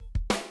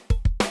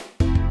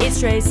It's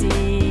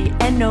Tracy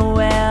and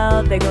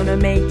Noel. They're gonna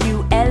make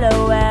you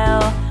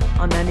LOL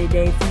on 90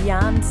 Day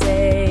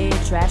Fiancé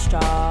Trash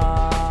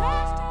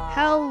Talk.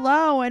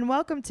 Hello and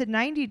welcome to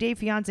 90 Day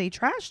Fiancé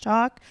Trash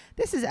Talk.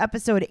 This is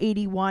episode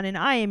 81 and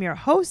I am your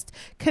host,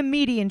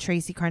 comedian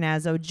Tracy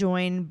Carnazzo,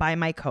 joined by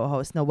my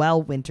co-host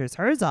Noel Winters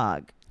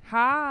Herzog.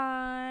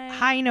 Hi.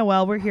 Hi,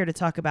 Noel. We're here to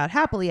talk about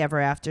Happily Ever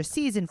After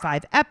Season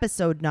 5,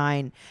 Episode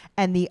 9,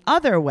 and The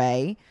Other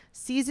Way,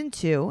 Season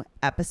 2,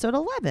 Episode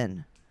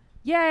 11.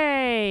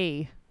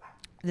 Yay.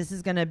 This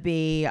is going to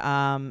be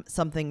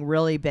something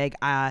really big.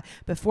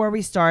 Before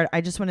we start,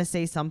 I just want to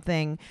say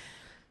something.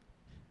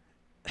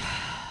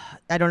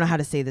 I don't know how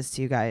to say this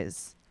to you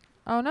guys.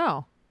 Oh,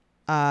 no.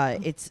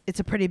 It's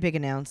a pretty big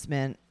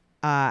announcement.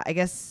 I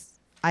guess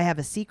I have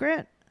a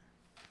secret.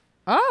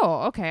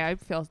 Oh, okay. I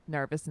feel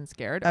nervous and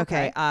scared.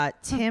 Okay.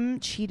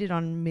 Tim cheated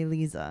on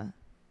Melissa.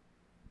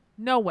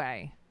 No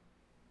way.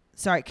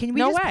 Sorry. Can we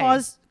No just way.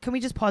 pause? Can we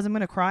just pause? I'm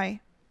going to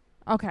cry.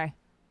 Okay.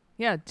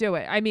 Yeah, do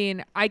it. I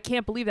mean, I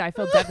can't believe that. I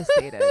feel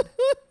devastated.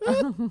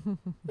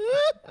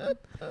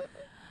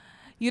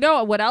 You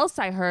know, what else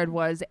I heard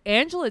was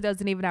Angela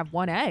doesn't even have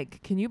one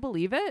egg. Can you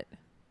believe it?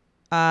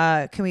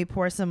 Can we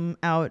pour some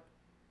out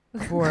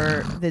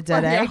for the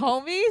dead For your egg?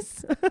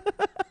 homies?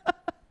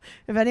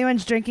 If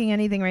anyone's drinking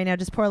anything right now,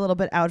 just pour a little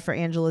bit out for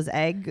Angela's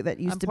egg that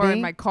used I'm to pouring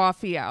be. my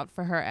coffee out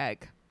for her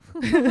egg.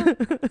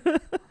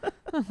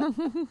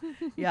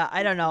 Yeah,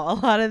 I don't know. A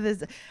lot of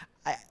this,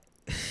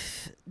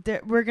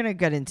 we're going to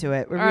get into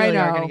it. We really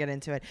are going to get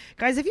into it.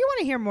 Guys, if you want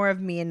to hear more of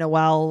me and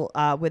Noel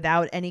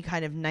without any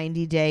kind of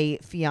 90-day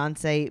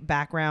fiance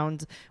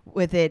background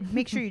with it,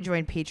 make sure you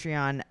join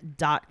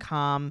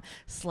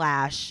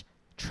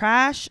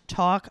patreon.com/trash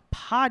talk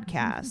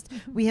podcast.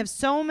 We have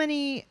so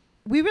many...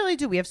 We really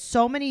do. We have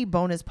so many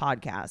bonus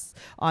podcasts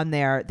on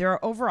there. There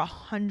are over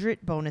 100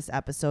 bonus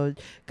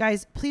episodes.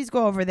 Guys, please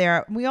go over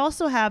there. We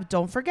also have,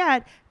 don't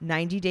forget,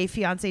 90 Day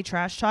Fiancé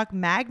Trash Talk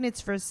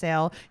magnets for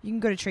sale. You can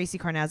go to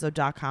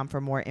tracycarnazzo.com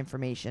for more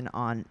information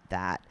on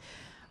that.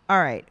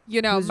 All right.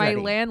 You know, Who's my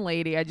ready?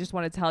 landlady, I just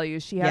want to tell you,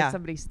 she has Yeah.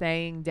 somebody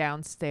staying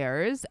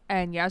downstairs.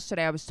 And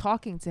yesterday I was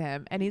talking to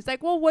him and he's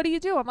like, well, what do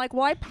you do? I'm like,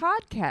 well, I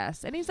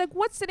podcast. And he's like,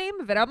 what's the name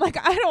of it? I'm like,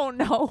 I don't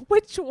know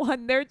which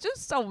one. There are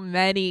just so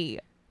many.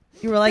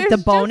 You were like There's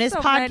the bonus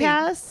just so many.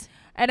 podcast?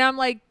 And I'm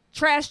like,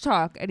 Trash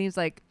Talk. And he's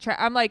like,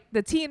 I'm like,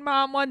 the Teen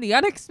Mom one, the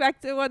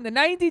Unexpected one, the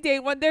 90-Day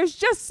one. There's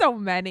just so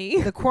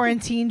many. The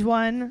quarantined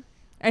one?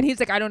 And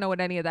he's like, I don't know what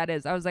any of that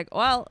is. I was like,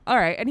 well, all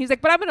right. And he's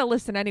like, but I'm going to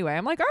listen anyway.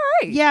 I'm like, all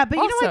right. Yeah, but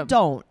you know what? awesome.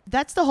 Don't.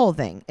 That's the whole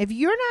thing. If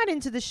you're not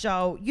into the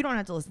show, you don't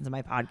have to listen to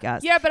my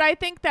podcast. Yeah, but I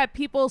think that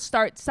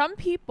some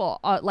people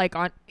like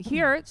on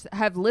here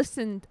have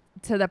listened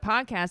to the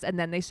podcast and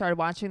then they started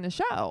watching the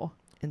show.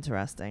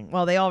 Interesting.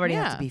 Well, they already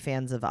have Yeah. to be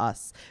fans of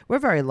us. We're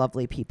very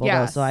lovely people,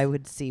 though, Yes. so I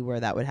would see where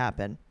that would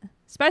happen.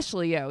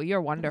 Especially you.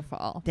 You're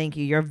wonderful. Thank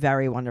you. You're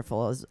very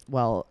wonderful as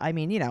well. I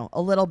mean, you know,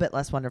 a little bit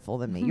less wonderful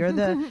than me.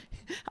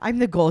 I'm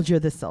the gold, you're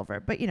the silver.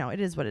 But, you know,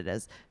 it is what it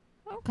is.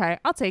 Okay,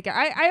 I'll take it.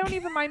 I don't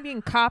even mind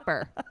being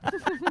copper.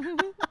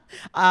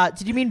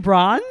 Did you mean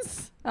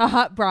bronze?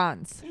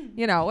 Bronze.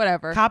 You know,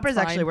 whatever. Copper's It's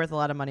fine. actually worth a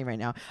lot of money right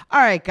now. All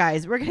right,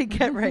 guys, we're going to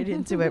get right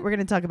into it. We're going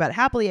to talk about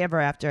Happily Ever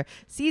After,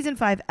 Season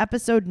 5,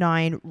 Episode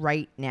 9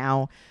 right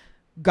now.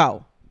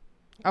 Go.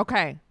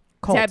 Okay.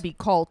 Colt. Debbie,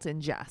 Colt,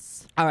 and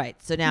Jess. All right,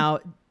 so now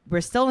we're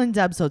still in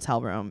Deb's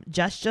hotel room.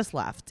 Jess just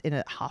left in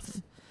a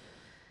huff.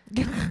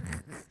 She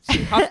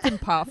huffed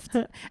and puffed.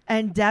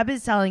 And Deb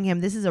is telling him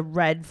this is a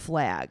red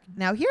flag.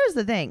 Now, here's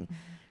the thing.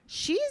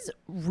 She's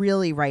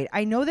really right.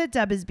 I know that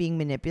Deb is being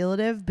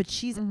manipulative, but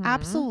she's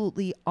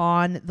absolutely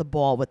on the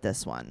ball with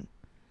this one.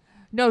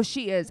 No,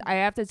 she is. I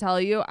have to tell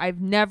you,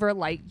 I've never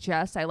liked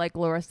Jess. I like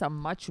Larissa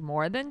much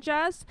more than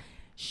Jess.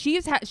 She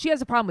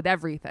has a problem with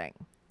everything.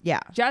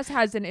 Yeah. Jess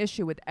has an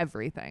issue with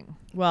everything.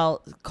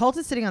 Well, Colt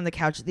is sitting on the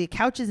couch. The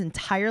couch is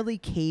entirely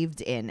caved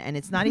in, and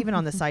it's not even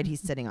on the side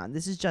he's sitting on.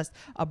 This is just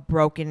a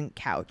broken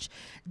couch.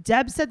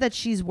 Deb said that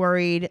she's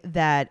worried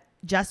that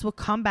Jess will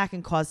come back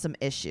and cause some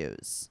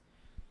issues.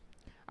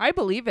 I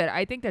believe it.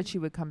 I think that she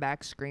would come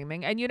back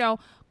screaming. And, you know,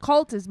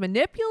 Colt, as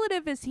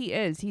manipulative as he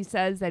is, he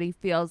says that he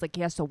feels like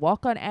he has to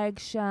walk on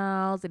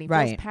eggshells and he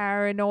Right. feels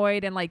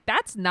paranoid. And, like,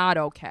 that's not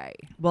okay.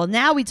 Well,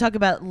 now we talk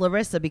about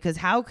Larissa, because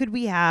how could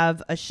we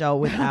have a show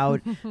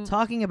without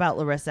talking about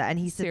Larissa? And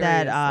he said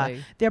that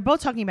Seriously. they're both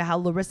talking about how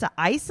Larissa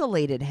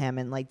isolated him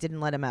and like didn't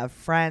let him have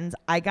friends.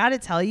 I got to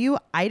tell you,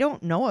 I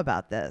don't know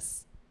about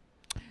this.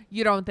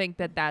 You don't think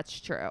that that's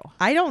true?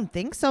 I don't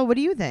think so. What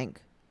do you think?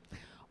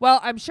 Well,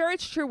 I'm sure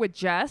it's true with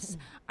Jess.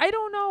 I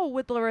don't know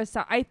with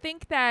Larissa. I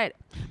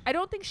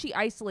don't think she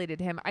isolated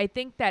him. I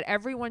think that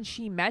everyone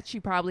she met, she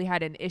probably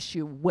had an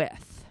issue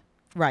with.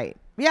 Right.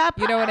 Yeah.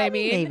 You know what I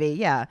mean? Maybe.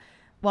 Yeah.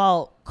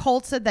 Well,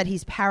 Colt said that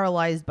he's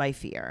paralyzed by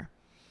fear.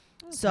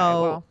 So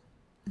well.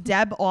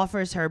 Deb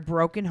offers her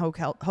broken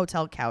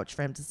hotel couch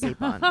for him to sleep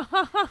on.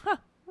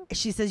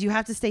 She says, you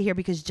have to stay here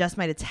because Jess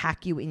might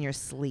attack you in your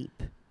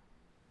sleep.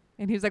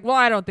 And he's like, well,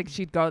 I don't think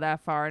she'd go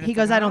that far. And He it's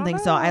goes, like, I don't think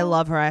so. I know.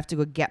 love her. I have to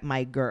go get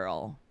my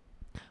girl.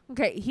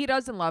 Okay, he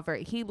doesn't love her.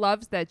 He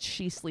loves that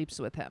she sleeps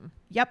with him.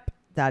 Yep,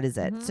 that is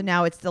it. So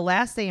now it's the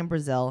last day in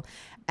Brazil,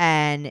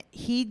 and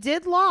he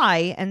did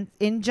lie. And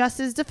in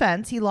Jess's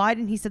defense, he lied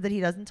and he said that he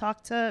doesn't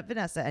talk to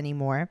Vanessa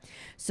anymore.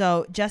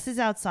 So Jess is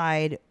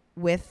outside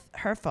with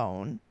her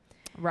phone,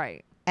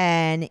 Right.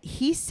 and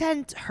he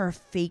sent her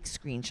fake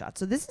screenshot.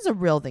 So this is a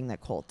real thing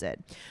that Colt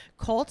did.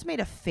 Colt made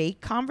a fake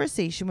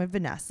conversation with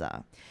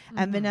Vanessa,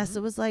 and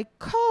Vanessa was like,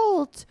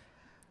 Colt,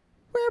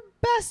 we're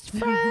best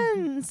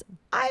friends.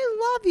 I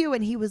love you.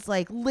 And he was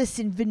like,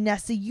 listen,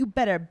 Vanessa, you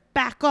better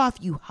back off,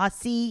 you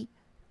hussy.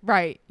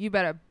 Right. You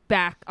better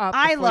back up.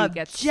 I before you love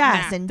get Jess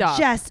smacked and up.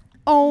 Jess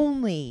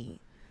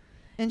only.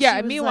 And Yeah. she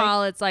And was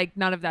meanwhile, it's like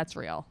none of that's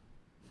real.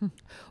 like,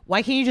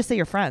 why can't you just say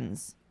you're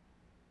friends?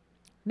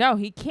 No,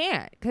 he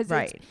can't because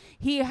Right.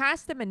 he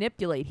has to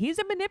manipulate. He's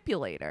a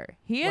manipulator.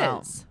 He Well,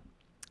 is.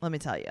 Let me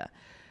tell you.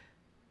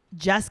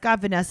 Jess got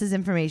Vanessa's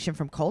information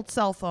from Colt's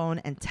cell phone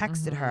and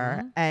texted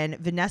her. And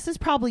Vanessa's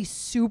probably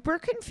super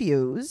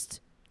confused.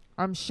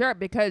 I'm sure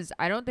because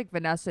I don't think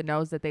Vanessa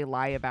knows that they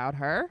lie about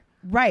her.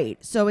 Right.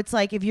 So it's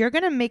like, if you're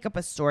going to make up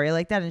a story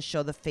like that and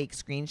show the fake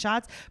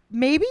screenshots,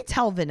 maybe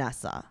tell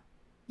Vanessa.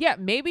 Yeah,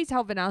 maybe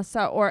tell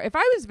Vanessa. Or if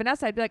I was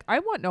Vanessa, I'd be like, I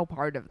want no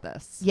part of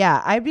this. Yeah,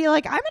 I'd be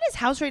like, I'm in his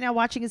house right now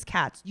watching his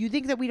cats. You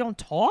think that we don't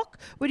talk?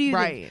 What do you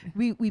Right.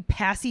 think? We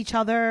pass each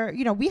other.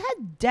 You know, we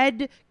had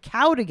dead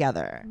cow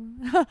together.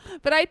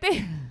 But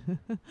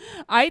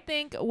I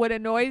think what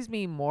annoys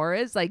me more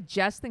is like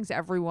Jess thinks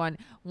everyone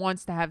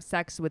wants to have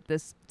sex with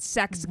this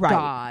sex Right.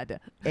 god.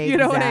 You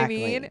know what I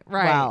mean?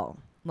 Right. Well,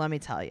 let me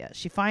tell you.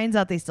 She finds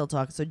out they still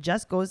talk. So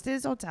Jess goes to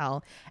his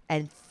hotel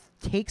and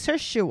takes her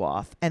shoe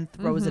off and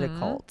throws it at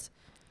Colt.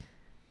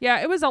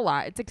 Yeah, it was a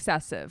lot. It's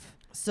excessive.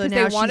 So 'Cause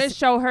now they want to she's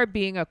show her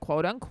being a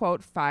quote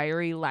unquote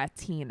fiery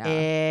Latina.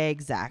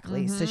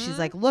 exactly. So she's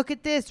like, look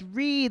at this,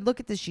 read, look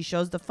at this. She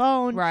shows the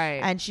phone.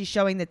 Right. And she's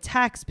showing the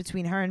text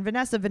between her and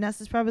Vanessa.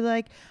 Vanessa's probably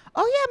like,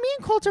 oh yeah, me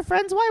and Colt are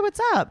friends. Why? What's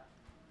up?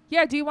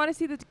 Yeah, do you want to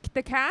see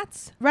the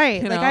cats?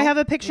 Right. You Like know? I have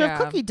a picture Yeah.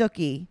 of Cookie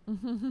Dookie.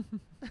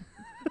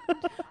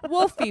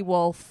 Wolfie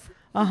wolf.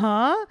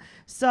 Uh-huh.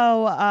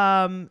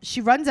 So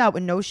she runs out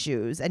with no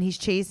shoes and he's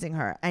chasing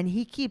her and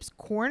he keeps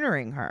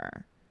cornering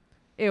her.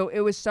 Ew,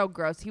 it was so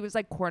gross. He was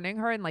like cornering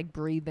her and like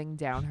breathing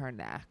down her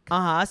neck.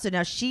 Uh-huh. So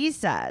now she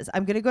says,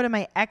 I'm gonna go to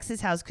my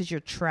ex's house because you're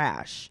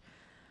trash.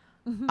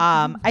 Think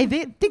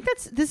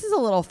this is a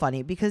little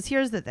funny because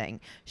here's the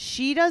thing.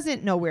 She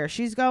doesn't know where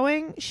she's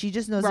going. She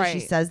just knows if she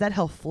Right. says that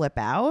he'll flip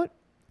out.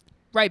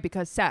 Right,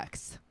 because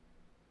sex.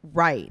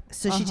 Right.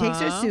 So she takes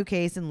her Uh-huh.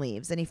 suitcase and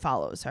leaves and he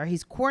follows her.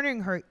 He's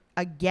cornering her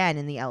again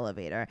in the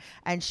elevator.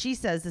 And she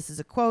says, this is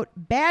a quote,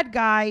 bad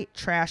guy,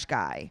 trash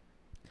guy.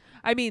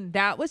 I mean,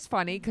 that was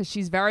funny because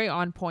she's very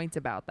on point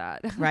about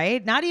that.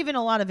 Right? Not even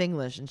a lot of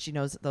English and she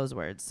knows those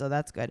words. So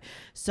that's good.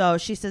 So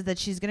she says that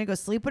she's going to go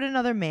sleep with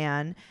another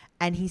man.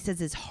 And he says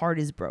his heart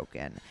is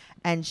broken.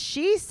 And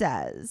she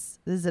says,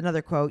 this is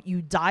another quote,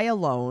 you die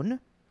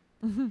alone.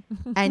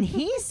 And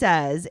he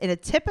says, in a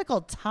typical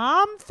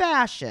Tom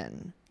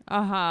fashion,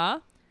 Uh-huh.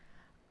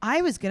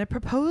 I was going to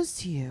propose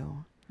to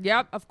you.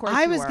 Yep, of course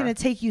I you was were. going to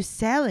take you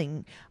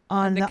sailing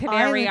on the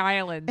Canary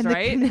island, Islands, in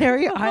right? the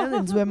Canary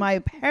Islands where my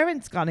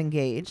parents got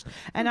engaged,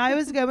 and I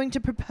was going to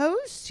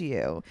propose to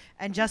you.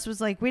 And Jess was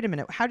like, "Wait a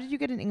minute, how did you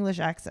get an English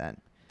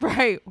accent?"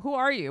 Right. Who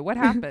are you? What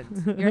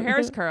happened? Your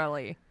hair's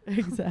curly.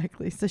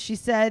 Exactly. So she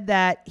said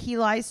that he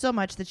lies so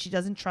much that she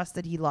doesn't trust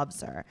that he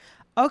loves her.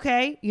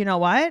 Okay, you know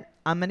what?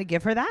 I'm going to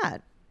give her that.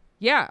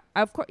 Yeah,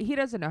 of course. He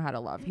doesn't know how to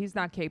love. He's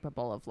not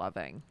capable of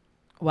loving.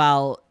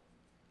 Well,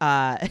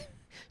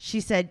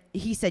 he said,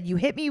 you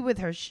hit me with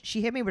her.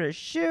 She hit me with her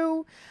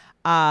shoe.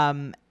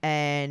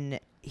 And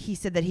he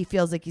said that he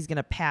feels like he's going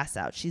to pass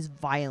out. She's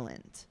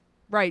violent.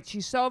 Right.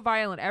 She's so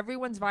violent.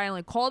 Everyone's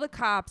violent. Call the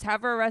cops.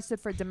 Have her arrested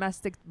for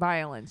domestic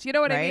violence. You know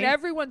what I mean? Right.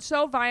 Everyone's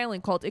so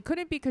violent, Colt. It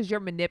couldn't be because you're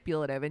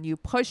manipulative and you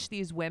push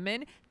these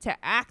women to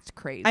act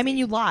crazy. I mean,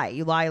 you lie.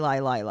 You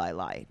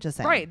lie. Just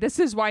saying. Right. This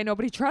is why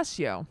nobody trusts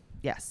you.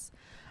 Yes.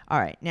 All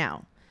right.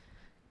 Now,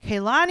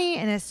 Kehlani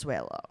and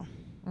Asuelo.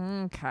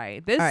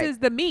 Okay. This All right. is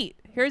the meat.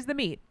 Here's the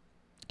meat.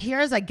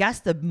 Here's, I guess,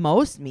 the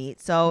most meat.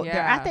 So they're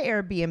Yeah. at the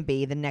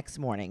Airbnb the next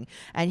morning,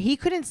 and he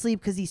couldn't sleep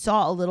because he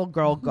saw a little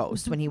girl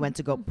ghost when he went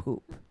to go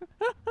poop.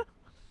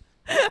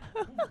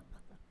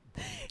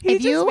 He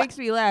If just you- makes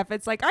me laugh.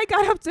 It's like, I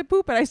got up to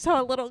poop and I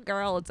saw a little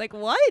girl. It's like,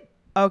 what?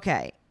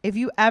 Okay. If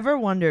you ever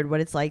wondered what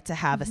it's like to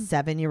have a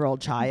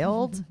 7-year-old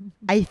child,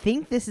 I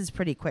think this is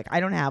pretty quick. I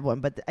don't have one,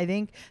 but I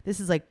think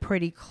this is like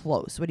pretty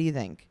close. What do you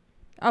think?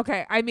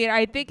 Okay. I mean,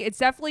 I think it's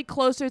definitely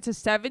closer to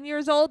 7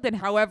 years old than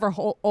however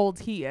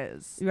old he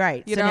is.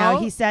 Right. You So now know?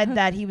 he said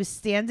that he was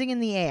standing in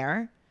the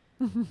air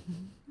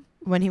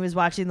when he was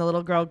watching the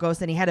little girl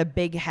ghost and he had a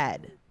big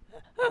head.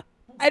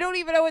 I don't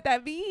even know what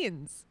that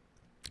means.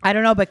 I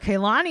don't know, but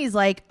Kehlani's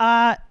like,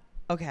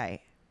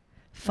 okay,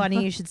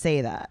 funny you should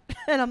say that.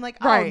 And I'm like,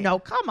 oh, Right. no,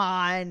 come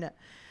on.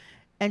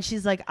 And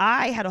she's like,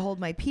 I had to hold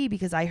my pee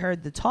because I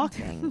heard the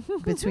talking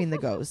between the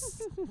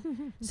ghosts.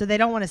 So they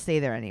don't want to stay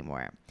there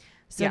anymore.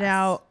 So Yes.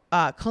 now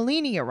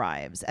Kalini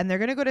arrives, and they're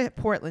going to go to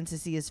Portland to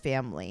see his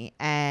family.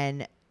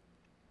 And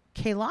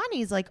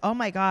Kaylani's like, oh,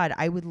 my God,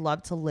 I would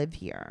love to live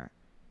here.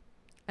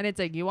 And it's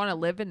like, you want to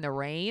live in the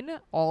rain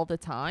all the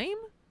time?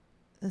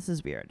 This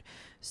is weird.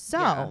 So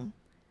Yeah.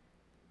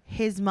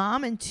 his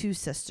mom and 2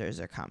 sisters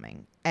are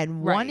coming,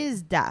 and one Right.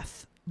 is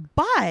deaf,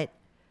 but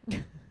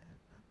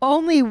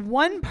only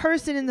one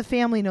person in the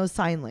family knows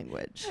sign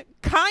language.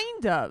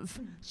 Kind of.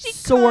 She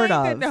Sort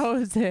kinda of.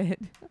 knows it.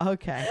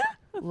 Okay,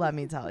 let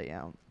me tell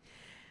you.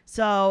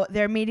 So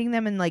they're meeting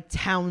them in like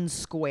town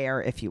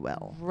square, if you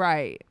will,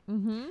 Right.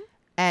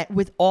 Mm-hmm.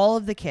 with all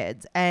of the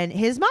kids. And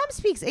his mom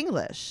speaks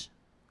English.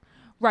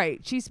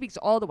 Right. She speaks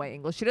all the way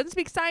English. She doesn't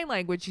speak sign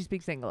language. She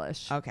speaks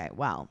English. Okay,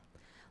 well,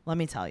 let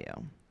me tell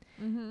you.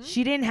 Mm-hmm.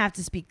 She didn't have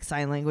to speak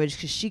sign language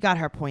because she got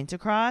her point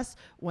across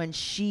when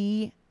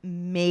she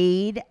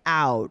made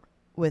out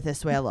with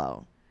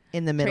Asuelo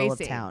in the middle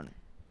Tracy. of town.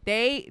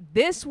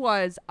 This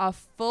was a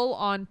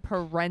full-on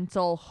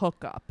parental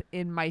hookup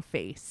in my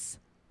face.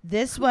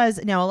 This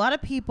was, now a lot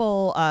of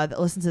people that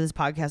listen to this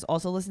podcast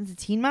also listen to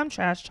Teen Mom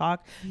Trash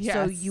Talk. So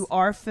Yes. you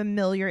are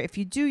familiar. If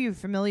you do, you're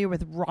familiar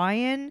with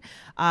Ryan.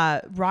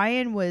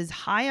 Ryan was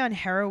high on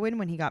heroin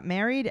when he got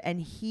married, and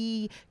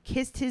he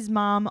kissed his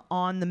mom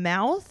on the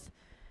mouth.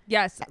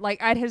 Yes, like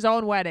at his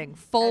own wedding,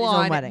 full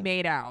own on wedding.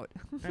 made out.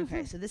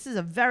 Okay, so this is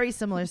a very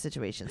similar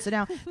situation. So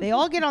now they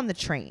all get on the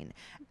train,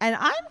 and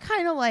I'm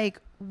kind of like,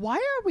 why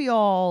are we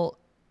all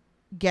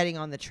getting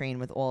on the train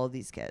with all of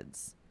these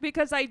kids?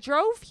 Because I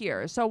drove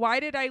here. So why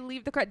did I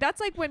leave the car?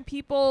 That's like when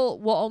people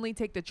will only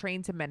take the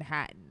train to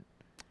Manhattan.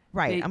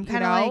 Right. They- I'm you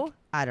kind of know? like,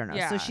 I don't know.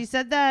 Yeah. So she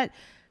said that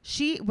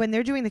when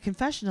they're doing the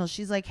confessional,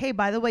 she's like, hey,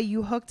 by the way,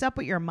 you hooked up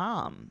with your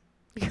mom.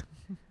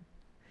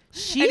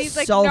 She's And he's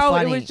like, so no,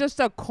 funny. it was just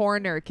a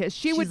corner kiss.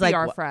 She would She's be like,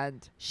 our "Wha-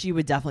 friend. She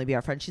would definitely be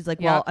our friend. She's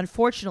like, Yep. well,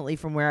 unfortunately,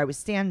 from where I was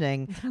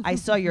standing, I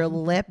saw your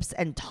lips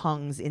and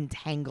tongues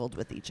entangled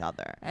with each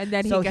other. And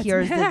then So he gets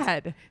here's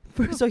mad.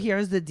 So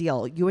here's the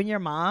deal. You and your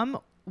mom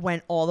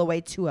went all the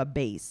way to a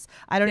base.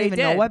 I don't They even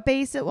know did. what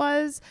base it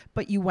was,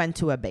 but you went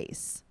to a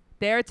base.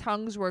 Their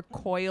tongues were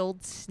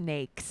coiled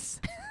snakes.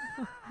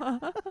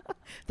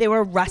 They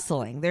were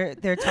wrestling.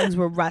 Their tongues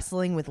were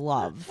wrestling with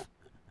love.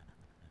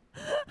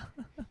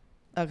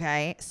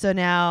 Okay. So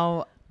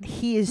now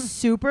he is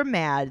super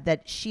mad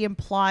that she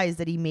implies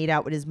that he made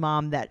out with his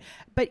mom.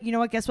 But you know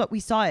what? Guess what? We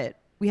saw it.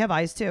 We have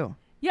eyes too.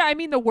 Yeah, I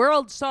mean, the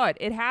world saw it.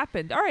 It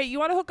happened. All right, you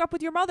want to hook up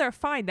with your mother?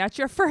 Fine. That's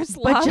your first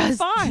But love. just-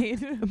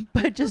 Fine.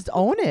 But just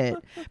own it.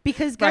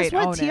 Because guess Right,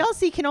 what? own it.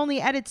 TLC can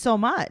only edit so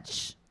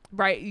much.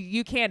 Right.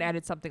 You can't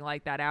edit something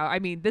like that out. I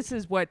mean, this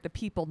is what the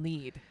people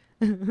need.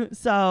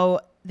 So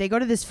they go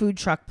to this food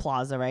truck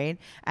plaza, right?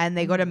 And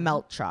they go Mm-hmm. to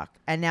Melt Truck.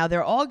 And now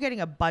they're all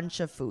getting a bunch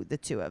of food, the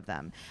 2 of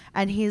them.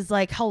 And he's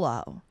like,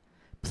 hello,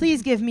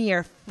 please give me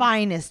your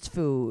finest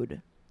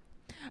food.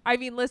 I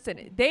mean,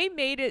 listen, they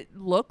made it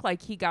look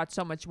like he got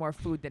so much more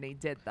food than he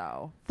did,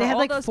 though. They For had all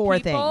like those 4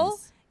 people,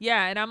 things.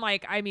 Yeah, and I'm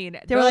like, I mean,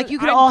 They were like, you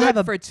could I'm all good have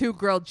a- for 2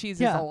 grilled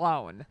cheeses Yeah.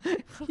 alone.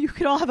 You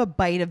could all have a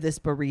bite of this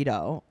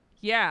burrito.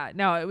 Yeah,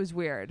 no, it was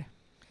weird.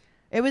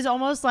 It was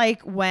almost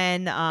like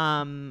when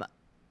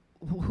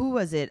who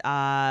was it?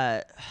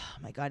 Oh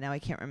my God, now I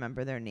can't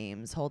remember their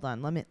names. Hold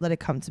on, let it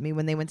come to me.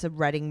 When they went to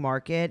Reading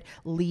Market,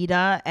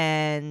 Lita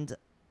and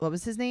what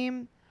was his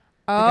name?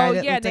 guy Oh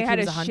that yeah, looked they like he had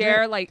was to 100?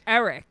 share like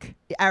Eric.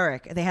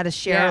 Eric. They had to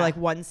share Yeah. like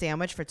one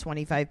sandwich for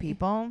 25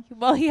 people.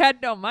 Well, he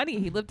had no money.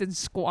 He lived in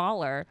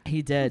squalor.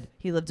 He did.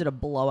 He lived at a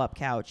blow up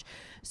couch.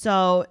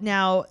 So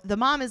now the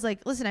mom is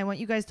like, listen, I want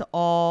you guys to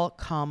all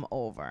come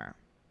over.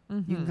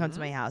 You can come to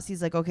my house.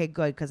 He's like, okay,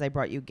 good, because I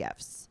brought you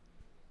gifts.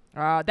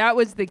 That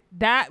was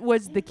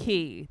the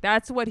key.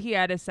 That's what he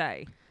had to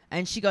say.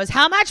 And she goes,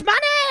 how much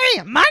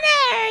money?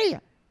 Money!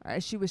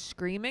 She was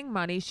screaming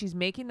money. She's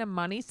making the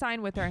money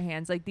sign with her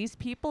hands. Like, these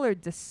people are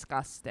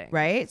disgusting.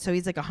 Right? So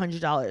he's like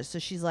 $100. So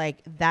she's like,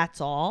 that's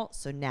all.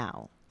 So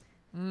now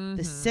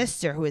the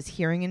sister who is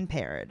hearing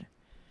impaired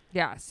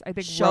Yes, I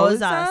think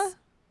shows Rosa? us.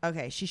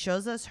 Okay, she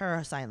shows us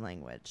her sign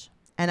language.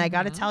 And I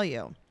got to tell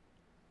you,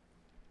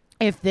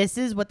 if this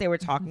is what they were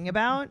talking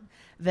about,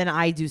 then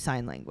I do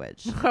sign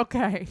language.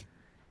 Okay.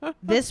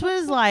 This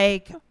was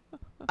like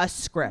a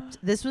script.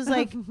 This was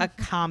like a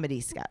comedy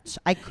sketch.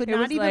 I could It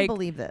not was even like-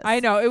 believe this. I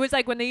know. It was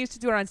like when they used to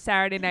do it on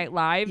Saturday Night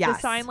Live, the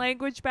Yes. sign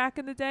language back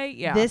in the day.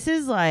 Yeah. This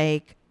is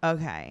like,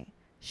 okay.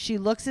 She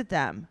looks at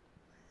them.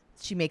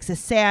 She makes a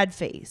sad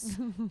face.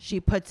 She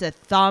puts a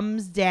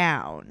thumbs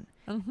down.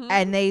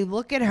 And they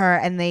look at her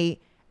and they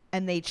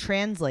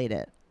translate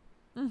it.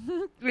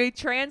 They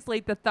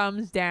translate the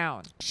thumbs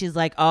down. She's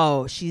like,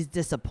 "Oh, she's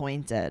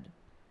disappointed."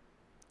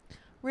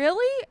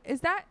 Really? Is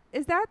that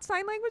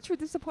sign language for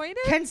disappointed?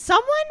 Can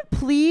someone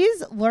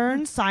please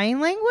learn sign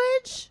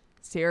language?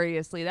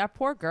 Seriously, that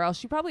poor girl.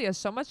 She probably has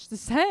so much to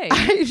say.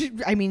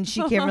 I mean,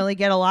 she can't really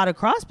get a lot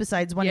across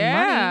besides wanting Yeah.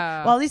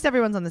 money. Well, at least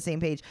everyone's on the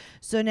same page.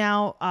 So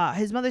now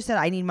his mother said,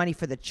 I need money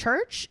for the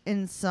church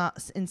in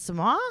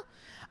Samoa.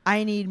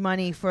 I need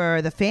money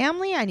for the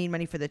family. I need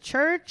money for the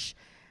church.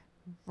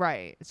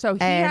 Right. So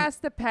he And- has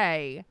to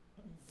pay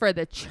for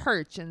the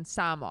church in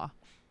Samoa.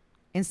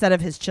 instead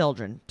of his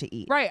children to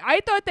eat. Right.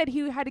 I thought that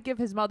he had to give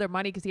his mother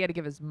money because he had to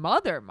give his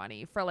mother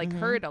money for like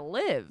her to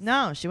live.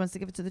 No, she wants to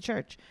give it to the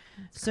church.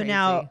 That's So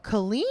now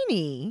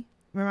Kalini,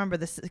 remember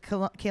this,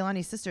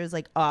 Kaylani's sister is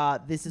like,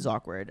 this is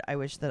awkward. I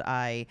wish that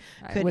I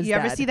could. was You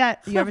ever dead. see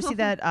that? You ever see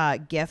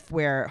that gif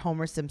where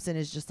Homer Simpson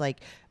is just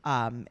like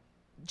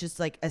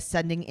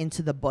ascending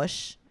into the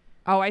bush?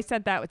 Oh, I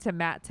sent that to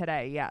Matt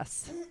today.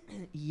 Yes.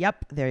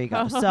 Yep, there you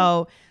go.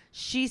 So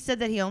she said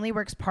that he only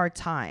works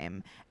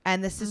part-time,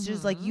 and the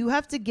sister's like, you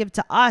have to give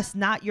to us,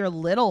 not your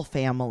little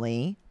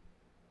family.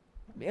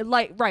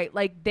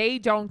 Like they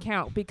don't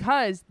count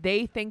because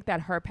they think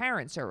that her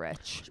parents are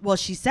rich. Well,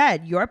 she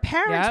said, your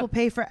parents Yep. will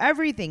pay for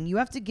everything. You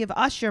have to give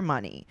us your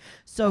money.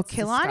 So That's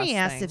Kehlani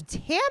asked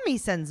disgusting. if Tammy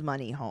sends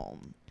money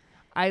home.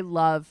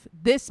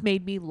 This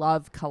made me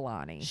love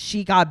Kalani.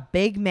 She got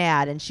big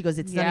mad, and she goes,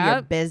 it's none of your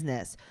Yep.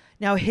 business.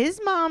 Now, his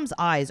mom's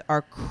eyes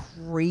are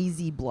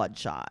crazy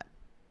bloodshot.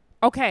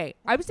 Okay,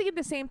 I was thinking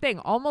the same thing.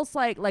 Almost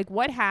like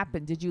what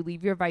happened? Did you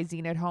leave your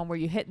Visine at home? Were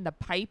you hitting the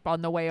pipe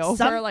on the way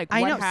over? I what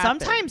know.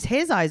 happened? Sometimes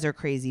his eyes are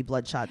crazy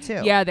bloodshot,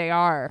 too. Yeah, they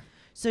are.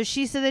 So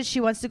she said that she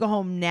wants to go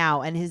home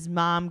now, and his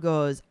mom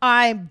goes,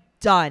 I'm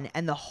done.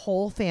 And the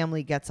whole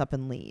family gets up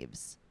and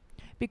leaves.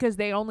 Because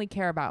they only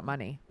care about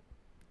money.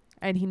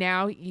 And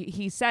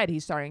he said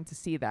he's starting to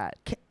see that.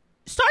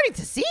 Starting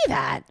to see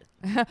that.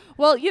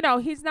 Well,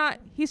 he's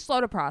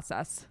slow to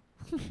process.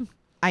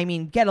 I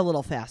mean, get a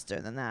little faster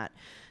than that.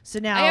 So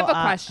now I have a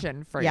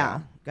question for yeah,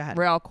 you. go ahead.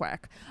 Real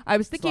quick. I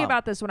was thinking Slow.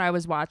 about this when I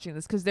was watching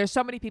this because there's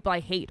so many people I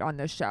hate on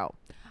this show.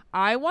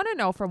 I want to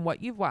know from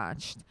what you've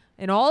watched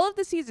in all of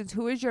the seasons,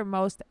 who is your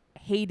most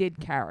hated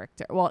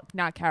character? Well,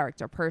 not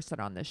character, person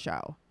on the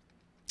show.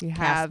 You Cast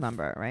have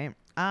member, right?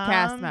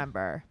 cast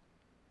member.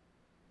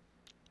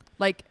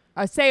 Like,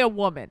 say a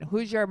woman.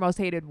 Who's your most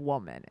hated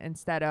woman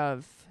instead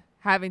of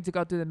having to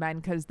go through the men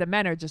because the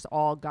men are just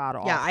all god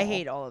awful. Yeah, I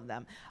hate all of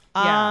them.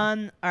 Yeah.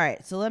 All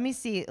right, so let me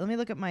see. Let me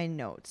look at my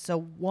notes. So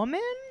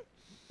woman.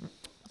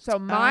 So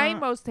my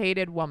most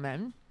hated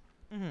woman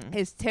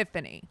is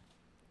Tiffany.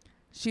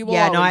 She will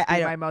Yeah, no, always I be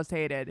don't- my most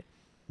hated.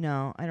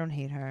 No, I don't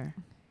hate her.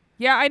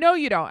 Yeah, I know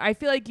you don't. I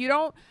feel like you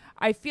don't.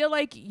 I feel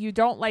like you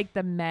don't like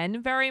the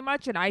men very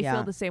much, and I Yeah.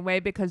 feel the same way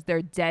because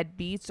they're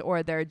deadbeats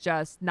or they're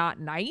just not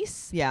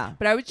nice. Yeah.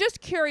 But I was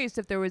just curious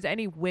if there was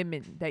any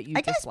women that you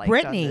I guess disliked on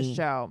Brittany. this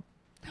show.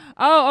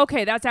 Oh,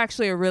 okay, that's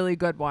actually a really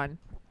good one.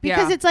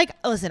 Because Yeah. it's like,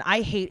 listen,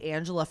 I hate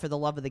Angela for the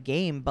love of the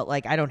game, but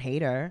like, I don't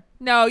hate her.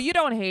 No, you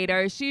don't hate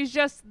her. She's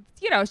just,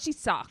 she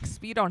sucks,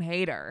 but you don't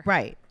hate her.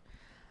 Right.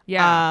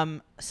 Yeah.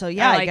 So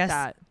yeah, I I like guess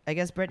that. I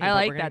guess Brittany. I but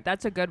like we're gonna- that.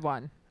 That's a good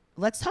one.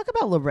 Let's talk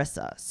about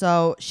Larissa.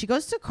 So she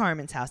goes to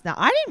Carmen's house. Now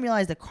I didn't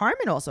realize that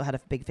Carmen also had a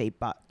big fake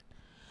butt.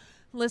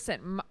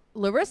 Listen,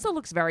 Larissa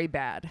looks very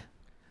bad.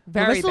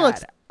 Very Larissa bad.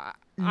 looks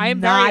I'm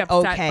very not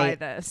upset okay. by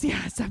this.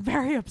 Yes, I'm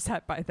very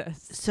upset by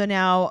this. So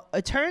now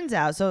it turns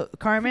out, so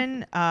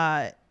Carmen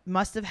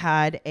must have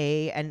had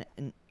and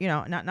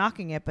not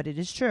knocking it, but it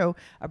is true,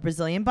 a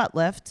Brazilian butt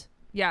lift.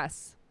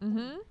 Yes.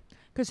 Mm-hmm.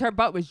 Because her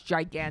butt was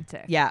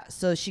gigantic. Yeah.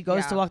 So she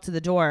goes to Yeah. walk to the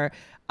door,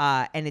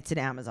 and it's an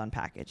Amazon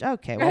package.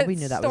 Okay. Well, we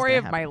knew that was Story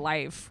gonna of my happen.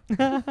 life.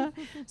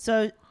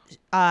 So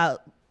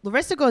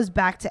Larissa goes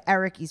back to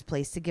Eric's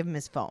place to give him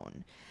his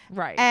phone.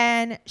 Right.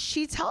 And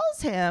she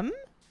tells him,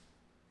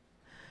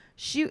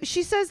 she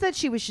says that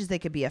she wishes they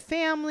could be a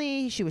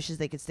family. She wishes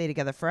they could stay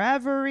together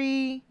forever.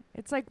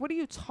 It's like, what are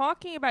you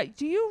talking about?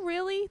 Do you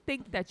really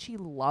think that she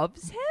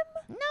loves him?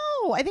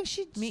 No, I think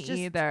she Me just,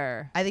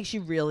 either. I think she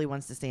really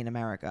wants to stay in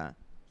America.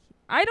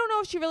 I don't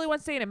know if she really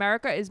wants to stay in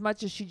America as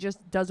much as she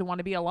just doesn't want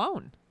to be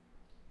alone.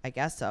 I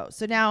guess so.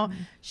 So now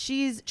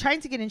she's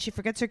trying to get in. She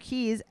forgets her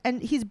keys,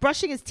 and he's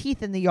brushing his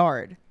teeth in the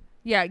yard.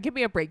 Yeah, give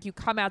me a break. You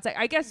come outside.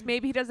 I guess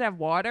maybe he doesn't have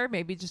water.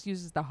 Maybe he just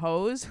uses the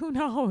hose. Who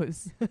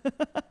knows?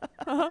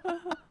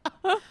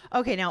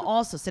 Okay, now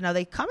also, so now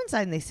they come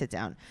inside and they sit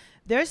down.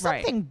 There's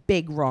Right. something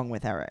big wrong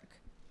with Eric.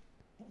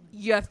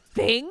 You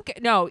think?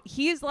 No,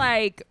 he's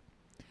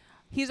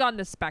on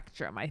the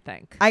spectrum, I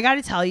think. I got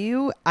to tell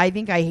you, I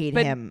think I hate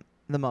But- him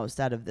the most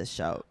out of this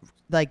show.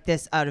 Like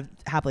this, out of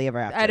Happily Ever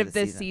After. Out of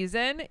this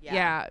season.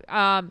 Yeah.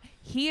 Yeah.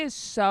 He is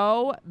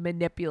so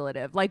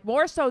manipulative, like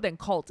more so than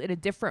Colt in a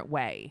different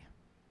way.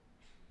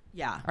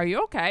 Yeah. Are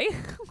you okay?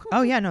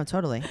 Oh yeah, no,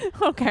 totally.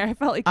 Okay, I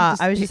felt like you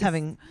I was just sneezed.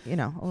 having,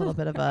 a little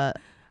bit of a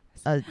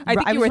I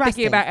think you were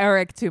thinking about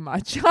Eric too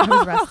much. I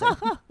was resting.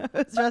 I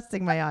was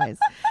resting my eyes.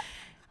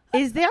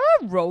 Is there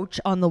a roach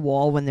on the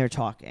wall when they're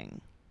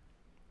talking?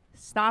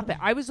 Stop it!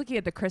 I was looking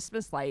at the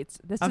Christmas lights.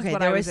 This Okay, is what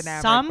there I was was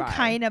enamored some by.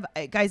 kind of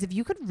guys. If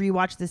you could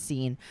rewatch the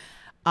scene,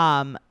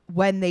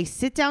 when they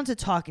sit down to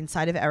talk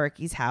inside of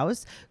Eric's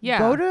house, Yeah.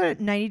 go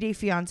to 90 Day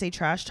Fiance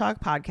Trash Talk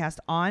podcast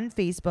on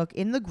Facebook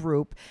in the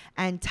group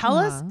and tell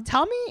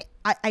me.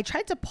 I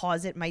tried to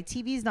pause it. My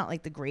TV is not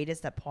like the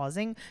greatest at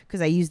pausing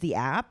because I use the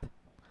app.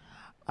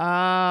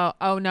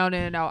 Oh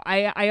no!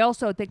 I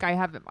also think I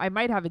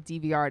might have a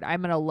DVR.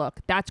 I'm gonna look.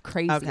 That's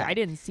crazy. Okay. I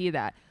didn't see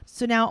that.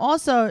 So now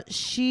also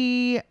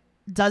she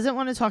doesn't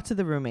want to talk to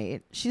the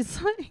roommate.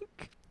 She's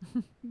like,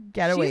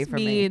 Get away She's from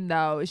me. mean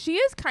though. She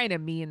is kind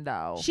of mean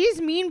though. She's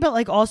mean, but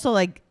like also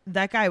like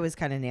that guy was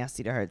kind of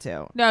nasty to her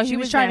too. No, she he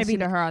was trying nasty to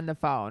be to her on the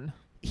phone.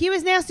 He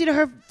was nasty to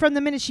her from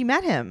the minute she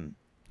met him.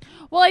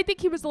 Well, I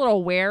think he was a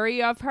little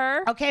wary of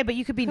her. Okay, but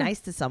you could be nice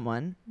to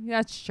someone.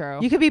 That's true.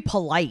 You could be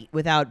polite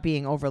without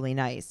being overly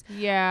nice.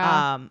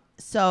 Yeah.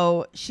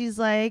 So she's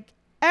like,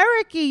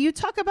 Ericy, you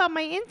talk about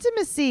my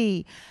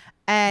intimacy.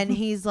 And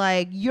he's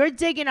like, you're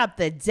digging up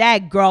the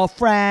dead,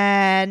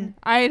 girlfriend.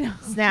 I know.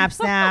 Snap,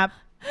 snap.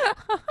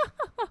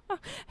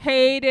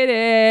 Hated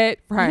it.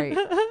 Right.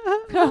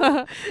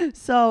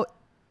 So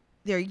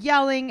they're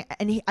yelling.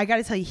 And I got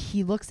to tell you,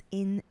 he looks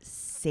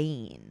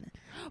insane.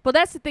 Well,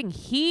 that's the thing.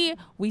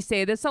 We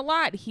say this a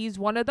lot. He's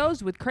one of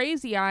those with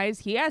crazy eyes.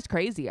 He has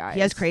crazy eyes. He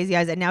has crazy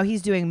eyes. And now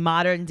he's doing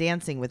modern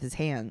dancing with his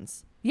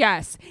hands.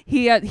 Yes.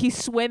 He's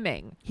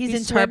swimming. He's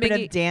interpretive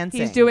swimming.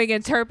 dancing. He's doing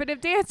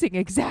interpretive dancing.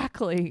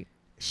 Exactly.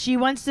 She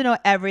wants to know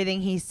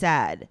everything he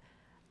said.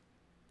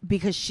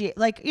 Because she,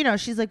 like, you know,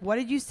 she's like, what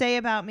did you say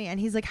about me?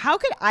 And he's like, how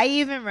could I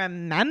even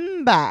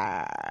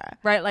remember?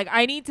 Right. Like,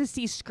 I need to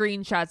see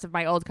screenshots of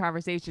my old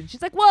conversation.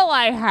 She's like, well,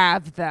 I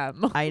have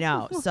them. I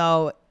know.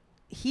 So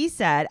he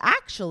said,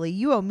 actually,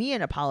 you owe me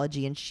an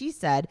apology. And she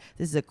said,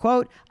 this is a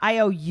quote, I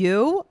owe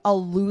you a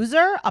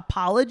loser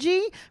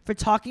apology for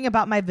talking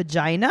about my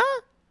vagina?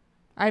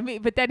 I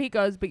mean, but then he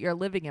goes, but you're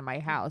living in my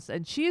house.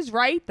 And she's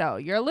right, though.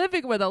 You're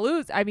living with a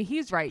loser. I mean,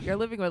 he's right. You're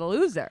living with a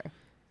loser.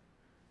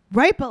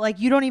 Right. But like,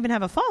 you don't even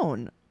have a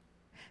phone.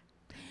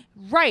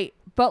 Right.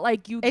 But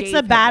like, you It's gave the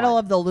him battle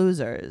one. of the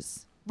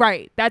losers.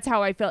 Right. That's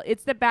how I feel.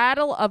 It's the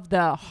battle of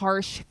the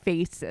harsh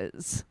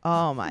faces.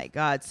 Oh my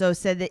God. So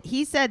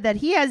he said that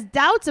he has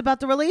doubts about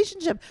the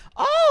relationship.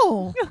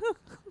 Oh,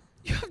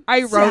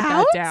 I wrote that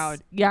Doubts? down.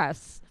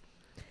 Yes.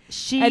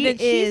 she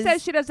She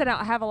says she doesn't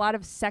have a lot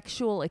of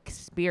sexual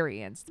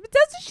experience. But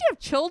doesn't she have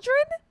children?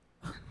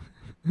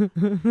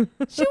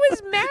 She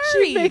was married.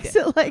 She makes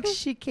it like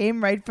she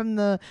came right from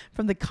the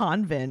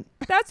convent.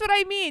 That's what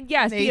I mean.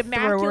 Yes, They the threw her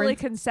immaculate in-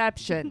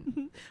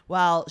 conception.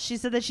 Well, she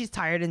said that she's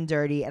tired and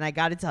dirty, and I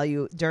got to tell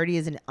you, dirty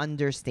is an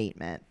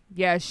understatement.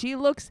 Yeah, she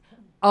looks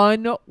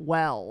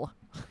unwell.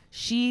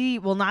 She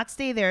will not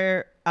stay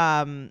there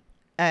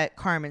at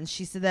Carmen's.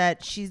 She said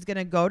that she's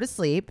gonna go to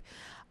sleep,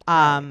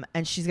 and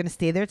she's gonna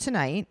stay there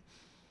tonight.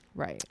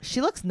 Right. She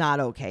looks not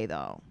okay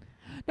though.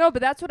 No,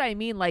 but that's what I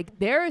mean. Like,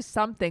 there is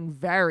something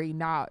very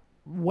not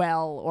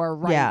well or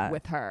right Yeah.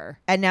 with her.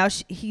 And now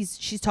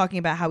she's talking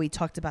about how he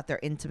talked about their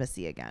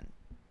intimacy again.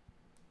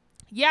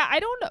 Yeah,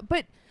 I don't know.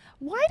 But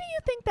why do you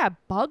think that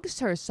bugs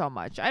her so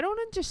much? I don't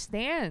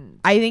understand.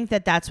 I think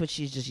that that's what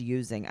she's just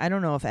using. I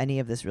don't know if any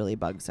of this really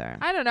bugs her.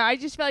 I don't know. I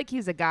just feel like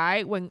he's a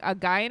guy. When a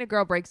guy and a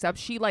girl breaks up,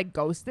 she like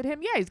ghosted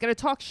him. Yeah, he's going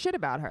to talk shit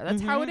about her.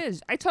 That's how it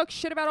is. I talk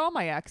shit about all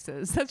my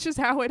exes. That's just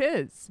how it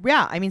is.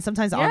 Yeah, I mean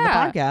sometimes on the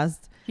Yeah. podcast.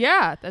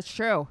 Yeah, that's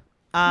true.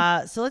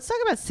 So let's talk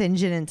about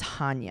Sinjin and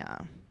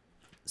Tanya.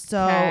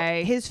 So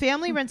Okay. his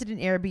family rented an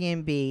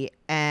Airbnb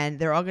and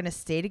they're all going to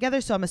stay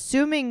together. So I'm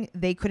assuming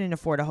they couldn't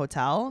afford a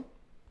hotel.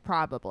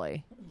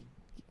 Probably.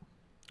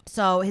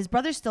 So his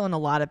brother's still in a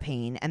lot of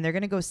pain and they're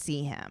going to go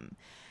see him.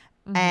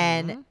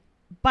 Mm-hmm.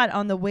 But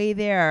on the way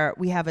there,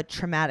 we have a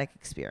traumatic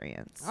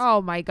experience. Oh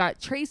my God,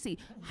 Tracy!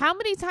 How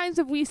many times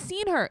have we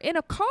seen her in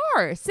a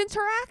car since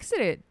her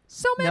accident?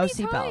 So many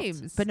no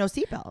times. seatbelt. But no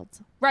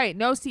seatbelt. Right,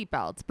 no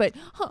seatbelts. But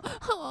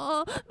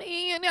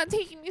man, you're not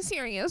taking me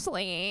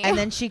seriously. And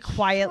then she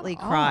quietly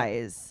Shut up.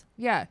 cries.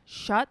 Yeah,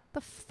 shut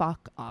the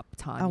fuck up,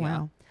 Tanya. Oh,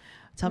 wow.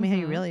 Tell me how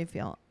you Mhm. really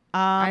feel.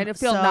 I feel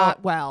so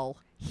not well.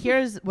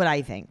 Here's what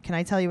I think. Can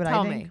I tell you what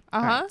Tell I think? me.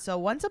 All Uh-huh. So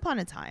once upon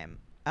a time,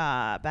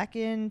 back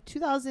in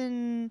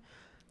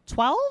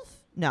 2012?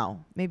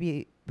 No,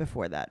 maybe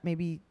before that.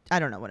 Maybe, I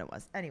don't know when it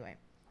was. Anyway,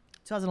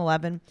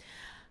 2011,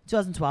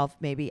 2012,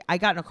 maybe. I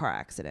got in a car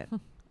accident.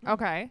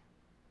 Okay.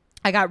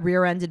 I got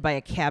rear-ended by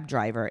a cab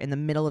driver in the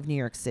middle of New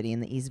York City in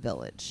the East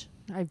Village.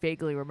 I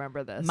vaguely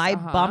remember this. My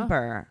Uh-huh.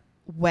 bumper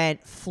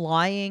went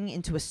flying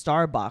into a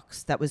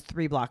Starbucks that was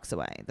 3 blocks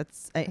away. It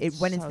That's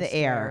went into so the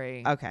air.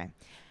 scary. Okay.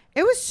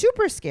 It was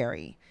super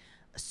scary.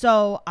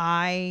 So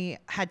I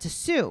had to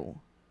sue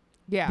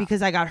Yeah.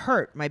 because I got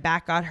hurt. My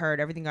back got hurt.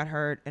 Everything got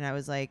hurt. And I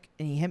was like,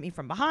 and he hit me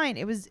from behind.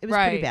 It was pretty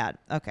Right. bad.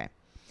 Okay.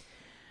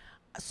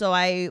 So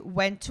I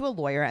went to a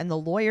lawyer and the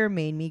lawyer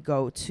made me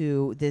go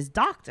to this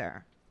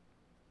doctor.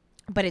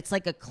 But it's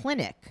like a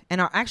clinic. And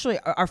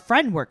our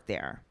friend worked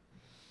there.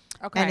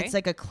 okay. And it's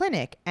like a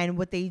clinic. And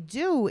what they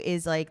do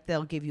is like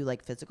they'll give you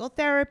like physical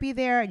therapy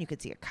there and you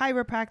could see a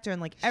chiropractor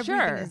and like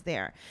everything Sure. is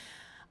there.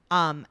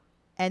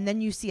 And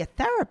then you see a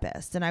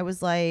therapist. And I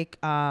was like,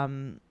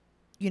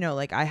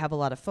 like I have a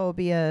lot of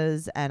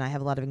phobias and I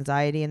have a lot of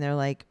anxiety. And they're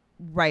like,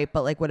 right,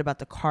 but like what about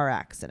the car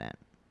accident?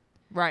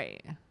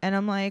 right. And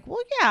I'm like, well,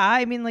 yeah,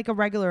 I mean like a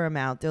regular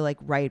amount. They're like,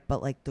 right,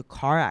 but like the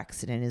car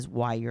accident is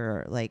why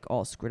you're like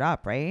all screwed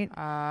up, right?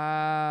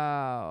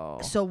 Oh.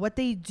 So what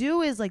they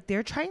do is like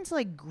they're trying to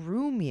like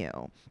groom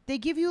you. They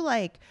give you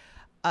like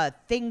a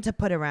thing to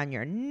put around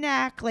your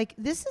neck. Like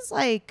this is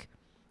like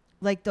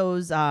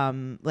those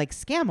like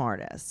scam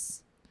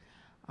artists.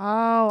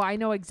 Oh, I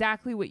know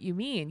exactly what you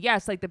mean.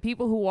 Yes, like the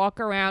people who walk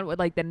around with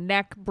like the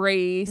neck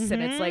brace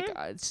and it's like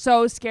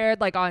so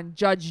scared, like on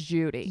Judge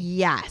Judy.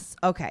 Yes.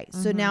 Okay.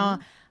 So now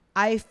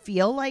I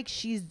feel like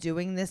she's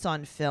doing this